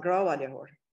buide ná an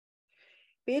grábhailethóir.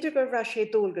 Beidir gur bhreis sé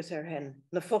dúlgus ar hen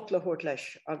na foclathóirt leis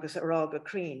agus ará go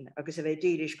crín agus a bheith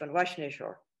díris gan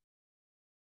waisnéiseoir.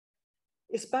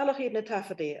 Is bailach iad na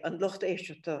tafadaí an lucht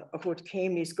éisteachta a chuirt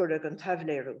céim níos gurra an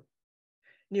taimhléirú.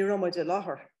 Ní romaid a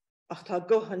láthair, ach tá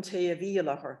gochan té a bhí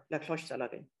láthair le cloiste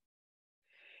agin.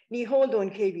 Ní hóldún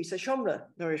céhí sa siomra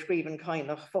nuair is scríban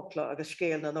cainach focla agus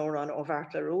scéal na nórán ó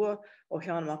bhhartla rua ó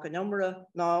cheanamach an iomra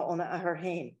ná óna ahar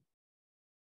héin.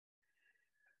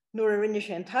 Nuair a rinne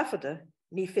sé an tafada,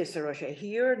 ní fisar a sé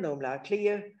hir nó Léacht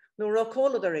Cliath nó rá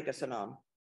cóladar agus an am.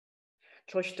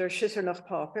 Cloistear sisar nach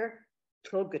Páipéar,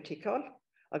 trog go tíáil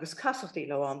agus casachtaí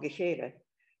le am go chéile,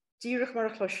 díirich mar a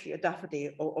chluisí a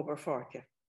dafadaí ó obair fáce.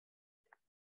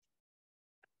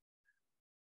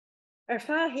 Ar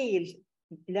feadh híl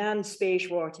lean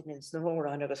spéismhórtainins na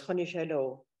hóráin agus chunne sé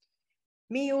leo.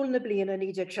 Míúil na bliana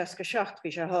 1967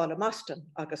 bhí sé hála mastan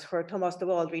agus chuir Thomas de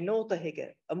Bháil bhí nóta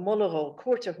hiige a mulleró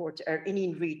cuairtehoirt ar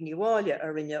iníon bhríd níháile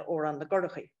ar rinne ó an na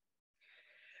gorchaí.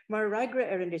 Mar reigra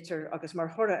ar an litir agus mar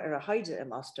thora ar a haide i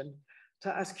mastan,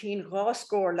 tá as cín rá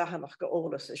scór lehanach go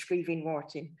ólas a scríbhín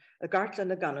Máirtín a Gartlan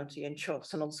na ganantaí an seo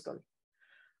san Ollscoil.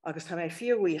 Agus tá mé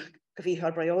fiorhuiich go bhí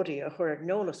Bhéaloidí a chuir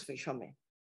nólas fao siomé.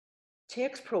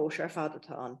 Téex prós ar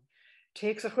fadatá an,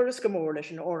 téex a churas go mór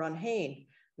leis an órán héin,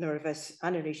 nuair a bheits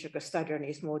analíse go staidir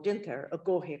níos mó dintear a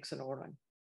ggóthaíoch an óráin.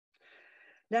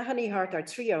 Nechaní thart ar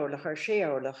 3 áirlach ar 6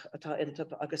 áirlach atá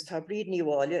intab agus tá bríd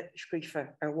níomháile scríofa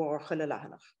ar mhór chuile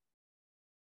lehanach.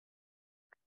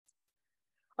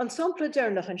 An sampla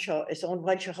dearnach an seo is ón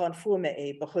bhailseachán fuaime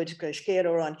é ba chuid go scéal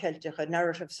órán Celtic a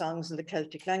narrative songs in the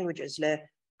Celtic languages le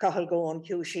Cathal Góin,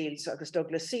 Hugh Shields agus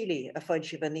Douglas Seeley a fáil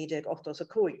si ben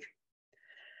 1985.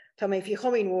 Tá mé fi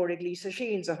chomín mór ag Lisa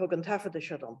Sheens a thug an tafada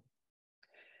siodom.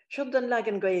 Siod den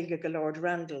legan Gaeilge go Lord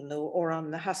Randall nó órán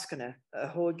na Hascanna a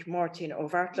thug Máirtín ó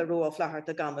bhartla ró a phlachart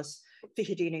a gamas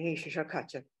fichidína héise seo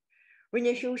caite.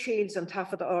 Rinne siú síls an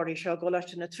tafad áirí seo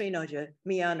Choláiste na tríóide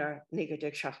míanar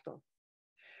 1970.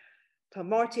 Tá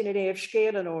Máirtín Ó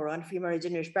Scéal Ó an fi mar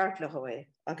dinneir Baile Átha Cliath,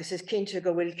 agus is cinnte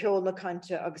go bhfuil ceol na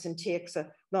cante agus an téacsa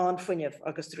ná an fuinneamh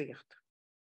agus tríocht.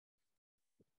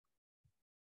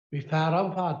 Bhí fear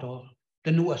an fádó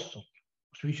den nuastal,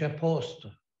 gus bhí sé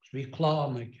pósta, gus bhí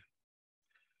chlánaigh.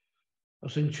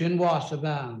 Agus in sin bhás a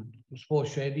bhean, gus fó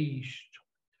sé ríist.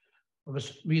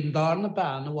 Agus bhí an dar na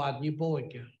bhean a bhád ní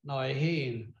bóige ná a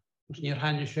héin, gus níor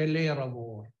haine sé léir a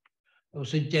bhór.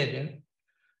 Agus i deidir,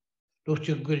 dúirt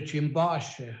sé gur tín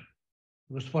báise,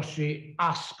 agus for sí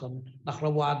ascan nach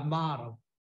ra bhád marab,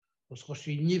 agus go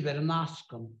sí níver an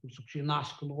ascan, agus sí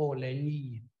ascan ó le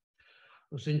ní.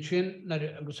 Agus in sin,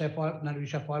 agus nar bhí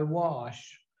sé fáil bháis,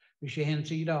 bhí sé hen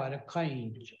sa iráir a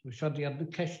caint, agus sé diad na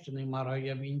ceistena mar a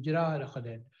bhín diráir a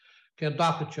chadén, cé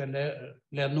dachat sé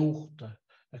le núchta,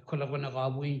 a chula gona gá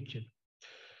bhaintin.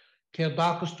 Cé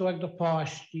dachas tú ag do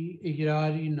páistí i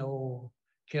gráirí nó,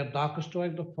 cé dachas tú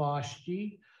ag do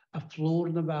páistí a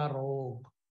flúr na bhearóg.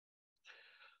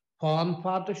 Pán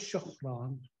fad a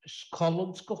siochrán, is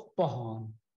collins goch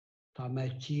bahán, tá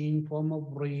Máirtín fóm a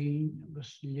bhríon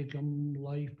agus ligam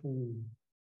laifún.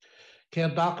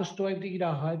 Cé dachas tú ag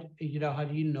dírithe i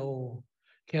gráirí nó,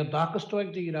 cé dachas tú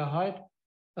ag dírithe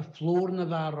a flúr na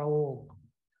bhearóg.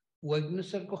 Uignas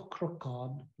goch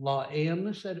crocán, lá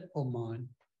éanas Ómáin,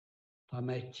 tá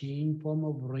Máirtín fóm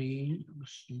a bhríon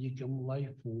agus ligam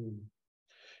laifún.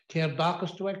 Céir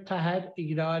dachas tú ag taithid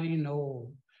i gráirí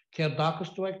nó, céir dachas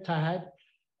tú ag taithid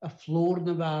a flúr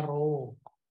na bhearóg.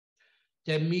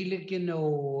 De míle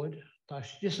gnóid, tá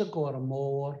stis a góir a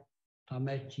mór, tá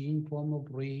Máirtín fóm a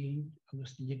bhríon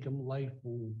agus ligam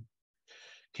laifún.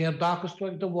 Céir dachas tú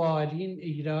ag do bháilín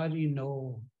i gráirí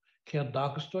nó, céir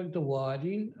dachas tú ag do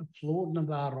bháilín a flúr na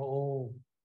bhearóg.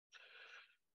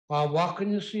 Ba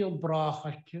bhacan is íl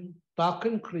bráchaice,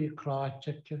 dacan crí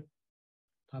cráteacha,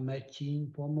 tá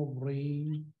Máirtín fóm a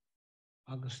bhríon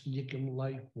agus ligam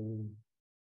laifún.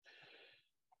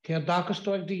 Céir dachas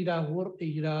tú ag dírithe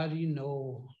i gráirí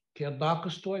nó, céir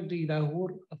dachas tú ag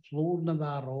dírithe a flúr na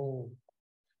bhearóg.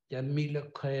 De míle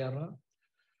céire,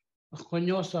 a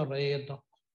chuineos a réadach,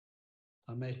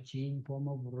 tá Máirtín fóm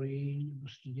a bhríon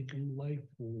agus ligam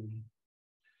laifún.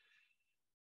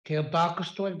 Céir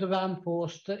dachas tú ag do bhean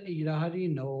pósta i gráirí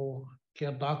nó,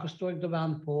 céir dachas tú ag do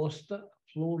bhean pósta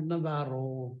flúr na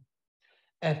bhearóg.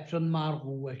 Efran mar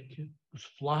ghuaice, gus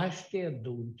flaiste a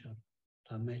dúntar,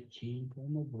 tá Máirtín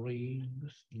fóm a bhríon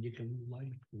agus ligam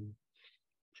laifún.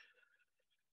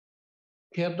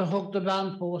 Céir do thug do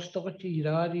bhean pósta go i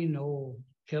gráirí nó,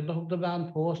 céir do thug do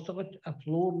bhean pósta go a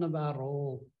flúr na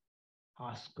bhearóg.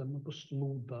 Ascan agus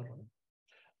lúdar,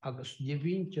 agus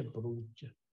dhíbhínte brúte,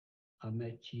 tá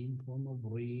Máirtín fóm a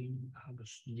bhríon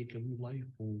agus ligam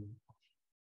laifún.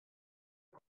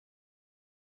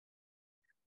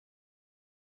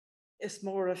 Is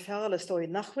mór a feáil is dói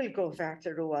nach bhfuil go bhheart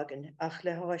le Ógáin ach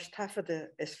le háis tafada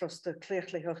is frosta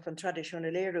cléachlathacht an tradiisiúna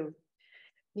léirú.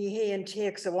 Ní héan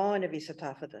téacs a bháin a bhí sa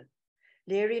tafada.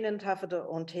 Léiríonn an tafada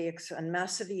ón téacs an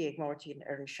measa bhí ag Máirtín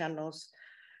ar an seanós,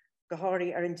 go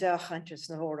háirí ar an deachantas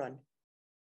na hóran.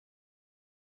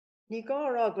 Ní gá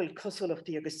ágfuil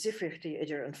cosúlachtaí agus difrichtaí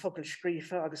idir an focail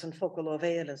scríofa agus an focail ó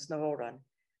bhéalas na hóran.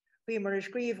 Bhí mar a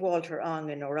scríomh Walter Ang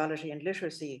in Orality and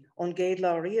Literacy ón géad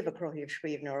lá riamh a cruthíomh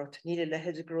scríbhneoirt níle le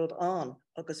heideagród an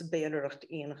agus béalaireacht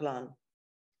Iar-Stiúrthóir.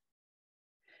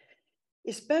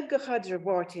 Is beg go chaidir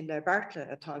bhártaí le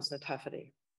Bartla atá na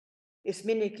tafadaí. Is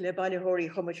minic le bailaitheoirí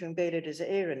chumaisiún Bhéaloidis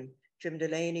éireann, Jim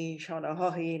Delaney, Sean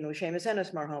O'Haughlin ó Seamus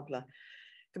Ennis mar hampla,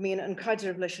 go mbíonn an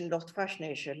caidir leis an lucht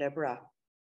faisnéise le bra.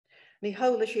 Ní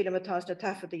hogla siad am atá na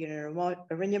tafadaí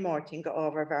a rinne Máirtín go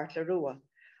ábhar Bartla rua,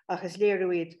 achas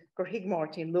léirúid gur hiag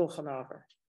Máirtín lochan ábhar.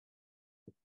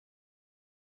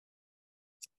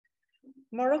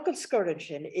 Mar ocail scorann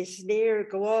sin is léir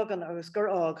go ágan agus gur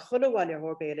ág chulabhaile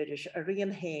Bhéaloidis a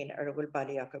rion héin ar a bhfuil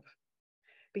Baile Átha.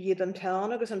 Ba iad an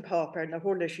tán agus an Páipéar na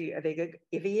thuirlaisí a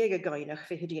bhí ag a gcainach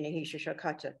fi dtína híise seo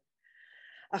caite.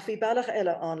 Ach bhí bailach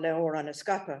eile an le óran a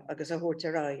scapa agus a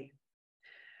thuirte rá.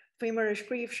 Bhí mar a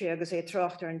scríomh sé agus é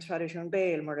tráchtar an tradiisiún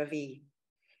béal mar a bhí.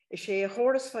 Is sé a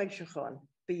chóras fáilte chun,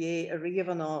 bhí é a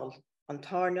riamh an áil, an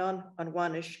tarneán, an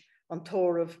bhainis, an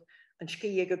tóramh, an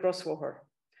scí ag a grosmhóthar.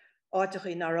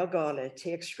 Áiteachí nar a gála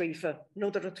téacs scríofa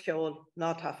nódar a cheol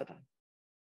ná tafada.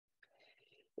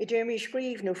 Idir Mé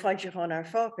scríomh nó fáilteachán ar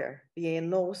Páipéar, bhí é an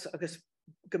nós agus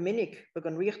go minic be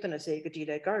an riachtanas é go dtí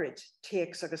le garid,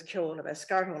 téacs agus ceol a bheith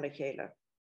scarthóna chéile.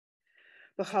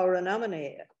 Ba chabhar in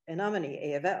ammaní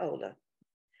é a bheith óla.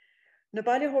 Na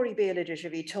bailithóirí Bhéaloidis a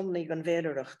bhí tumnaí gan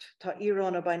bhéalaireacht, tá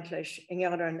Iarán a baint leis in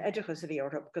gheallar an oideachas a bhí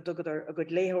ortha go dtugtar a go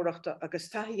léitheoireachta agus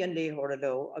taithí an léitheoir a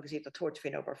lo agus iad a tuairt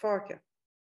fin obair fáce.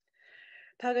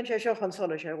 Tagann sé seo an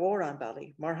solas ar Óráin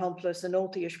bailí, mar hamplas an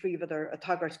nótaí a scríbhadar a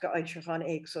tagart go ailseachán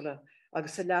éagsúla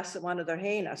agus sa leas amhainad ar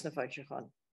héin as na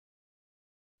fáilseachán.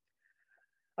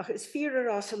 Ach is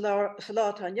fiarrá sa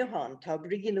láta an Johan tá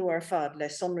bríginú ar fad le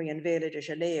sonraí an Bhéaloidis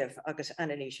a léamh agus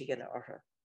ananí sé gine ortha.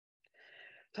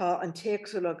 Tá an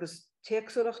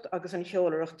téagsúlacht agus an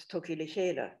cheolaireacht tucaí le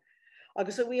chéile,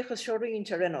 agus a bhuíochas seo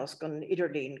rionnta rinás gan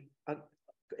Idir Lín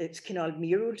it's cinál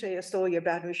míúilte a stói ar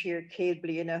badú siar 100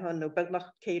 bliain a nó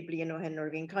begnach 100 bliain ó hen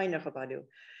ar bhíon caiinech a bailú.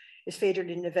 Is féidir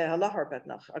lín na bheith a láthair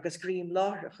begnach agus grím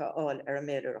láthracha áil ar a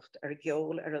méileireacht ar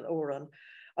geol ar an óran,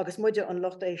 agus muide an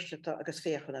locht éisteachta agus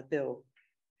féchanna bil.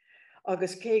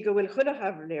 Agus cé go bhfuil chuile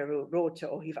haverléirú róte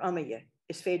ó híh amaige,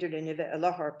 is féidir lín na bheith a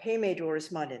láthair péméadú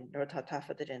is malin nuair tá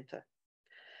tafad a dinta.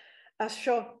 As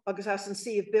seo agus as an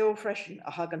siomh bil freisin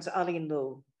a hagan sa alíonn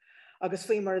lo, agus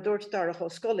faoi mar a dúirt darach ó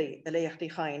Scoil a Léachtaí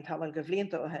Uí Chadhain táil go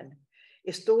bhblianta ó hen,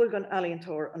 is dóil gan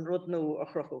alíonntóir an rud nó a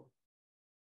chruthú.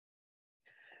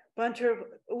 Baintear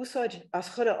úsáid as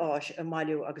chuile áis a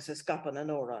maiú agus is scapan an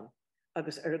órán,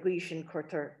 agus ar a gcuí sin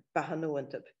chuirtar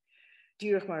behanúantab,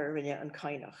 díoch mar a rinne an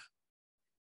cainach.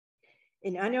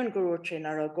 In aion goúirt sin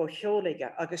ar a go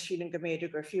cheolaige agus sílan go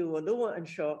méidir gur fiú a lua an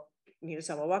seo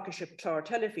níos am bhacaisip clár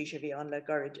telefíse bhí an le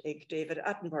garid ag David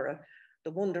Attenborough,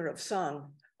 The Wonder of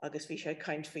Song, agus bhí sé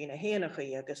caint faoin a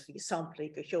héanachaí agus bhí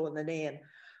samplaí go cheol na néan,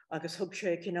 agus thug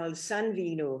sé cinál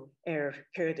sanmhíú ar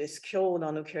céir is ceol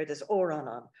an ó céir is órán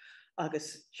an,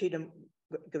 agus siad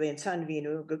go bhfuin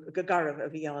sanmhíú go garbh a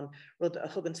bhí an rud a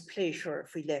thugans pléisiúr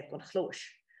faoi le an chlóis.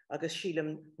 Agus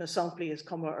sílam na samplaí is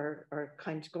cuma ar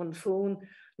caint gun fún,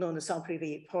 nó na samplaí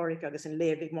bhí páric agus an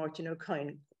léabhigh Máirtín Ó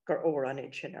Cadhain gur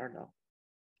óráid sin ar ná.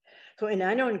 So in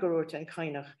aion goúirte an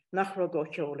cainach nach ra go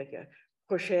cheolaige,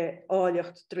 chuir sé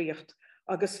áiliocht dríocht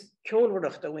agus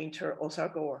ceolhaireacht a bhaintear os ar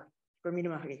ggóir. Gur míle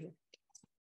maith riamh.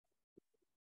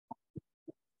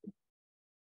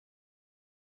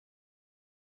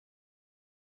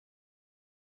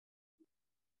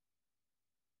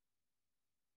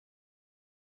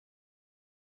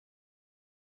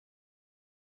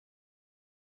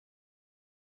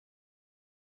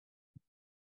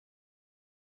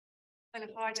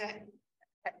 Well,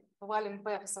 bhil in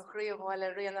buchas ó chríomh bhil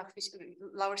Ríonach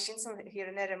leabhar sin hir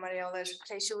an éire mar eall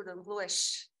léisiúr an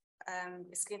glúis.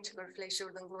 Is cinnte gur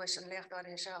léisiúr an glúis an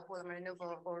Léachtaí se bhfuil mar inmh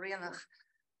ó Ríonach.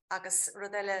 Agus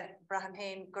rud eile brahas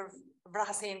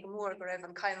féin go mór go raibh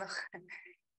an cainach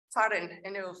farin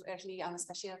inmh ar lí an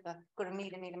speisialta gur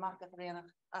míle amach a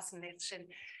Ríonach as an léit sin.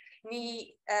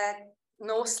 Ní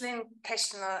nóslinn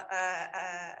ceistena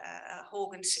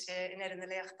thógant in éire na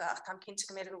Léachta ach tá cinnte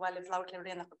go méidir go bhfuil leabhar le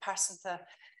Ríonach go persanta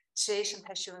séis an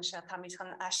teisiún se tá míid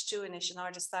chun Iar-Stiúrthóir is an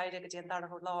Iar-Stiúrthóir go dtí an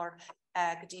darthóir lár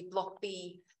go dtí bloc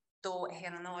B dó a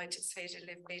héan an áid is féidir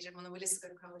le féidir mna bhfuil go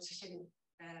cáil sin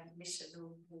mise nó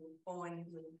báin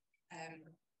nó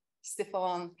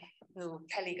Stefán nó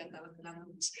Kelly gan le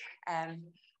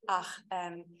ach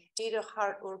díadach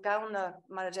úr gabhna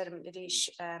mar a deirm i dtís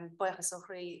buchas ó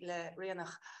chraí le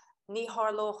Ríonach ní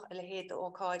thárlóch le héad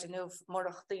Ócáid an nuamh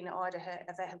marach daoine áirithe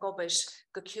a bheith gobais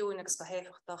go ciúin agus go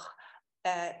héifichtach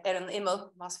ar an imel,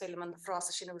 más féile man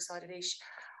frása sin úsáid a dtís,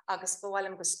 agus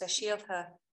bhfuilm go speisialta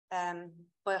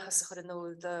buchas a chur nó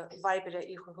de bhaibire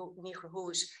ní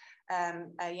churthúis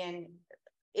a dhéon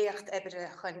écht ebre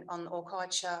chun an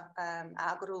Ócáid se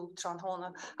agrú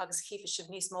tránthóna agus chifa sibh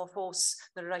níos mó fós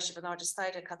na reise an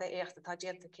Iar-Stiúrthóir cad é écht atá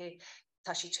déanta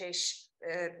tá sí tééis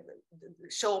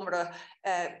seomra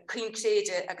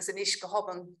cuincréide agus inis go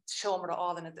hoban seomra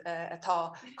álan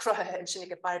atá cruthe in sinnig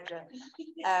go barbre.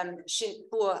 Sin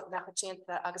bua nach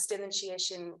chutéanta agus duine si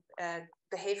sin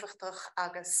go héifichtach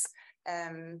agus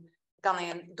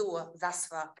ganéon dua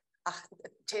bheasfa ach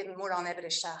téan mór an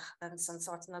eberisteach an san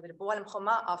sort na bhfuilm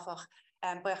chomá áfach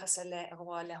buchas le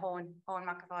bháil le hán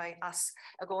Mac Amhlaigh as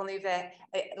a gcónaí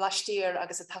bheith leistír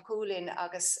agus a takeúlinn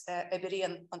agus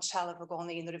iberíon an sealamh a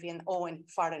gcónaí nuair a bhíon óin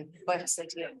farin buchas le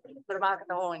tír. Nuair amach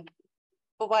a óin.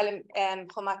 Bhfuil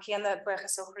chomá céanna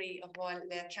buchas ó chraí a bháil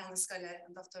le ceanna Scoile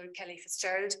an Dr Kelly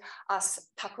Fitzgerald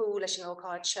as takeú leis an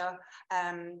Ócáid seo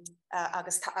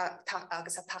agus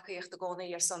a takeíocht a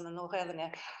gcónaí ar son an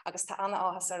óghéileanna agus tá anna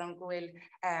áthas ar an ghfuil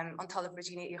an talamh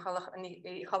Regina í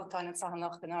Chadhain an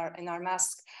Sathanacht in our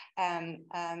measc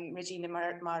Regina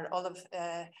mar Ollamh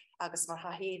agus mar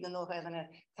Haíd an óghéileanna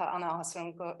tá anna áthas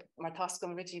mar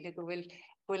tascom Regina go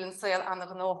bhfuil an saoil anna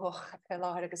an óthach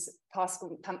láthir agus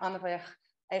tascom tan anna bheith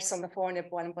son na fórne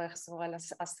bhil an buchas bhil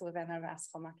as tú a bheith ar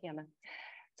measc chomá céanna.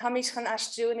 Táis chun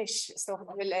aistún is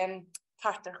bhfuil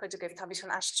tartar chuid goibh táis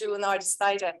chun aistún áir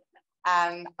staide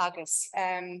agus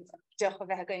deoch a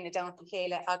bheith goine damta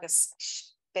chéile agus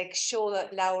beag seola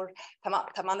leabhar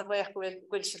tá manana bhaoch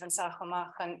bhfuil si an sacha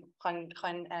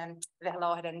chun bheith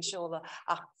láthir an seola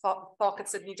ach fácad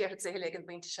sa ní deirthe sa hiile an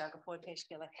bhainte se go fóil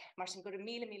péiscile mar sin gur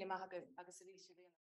mí maithe agus a rí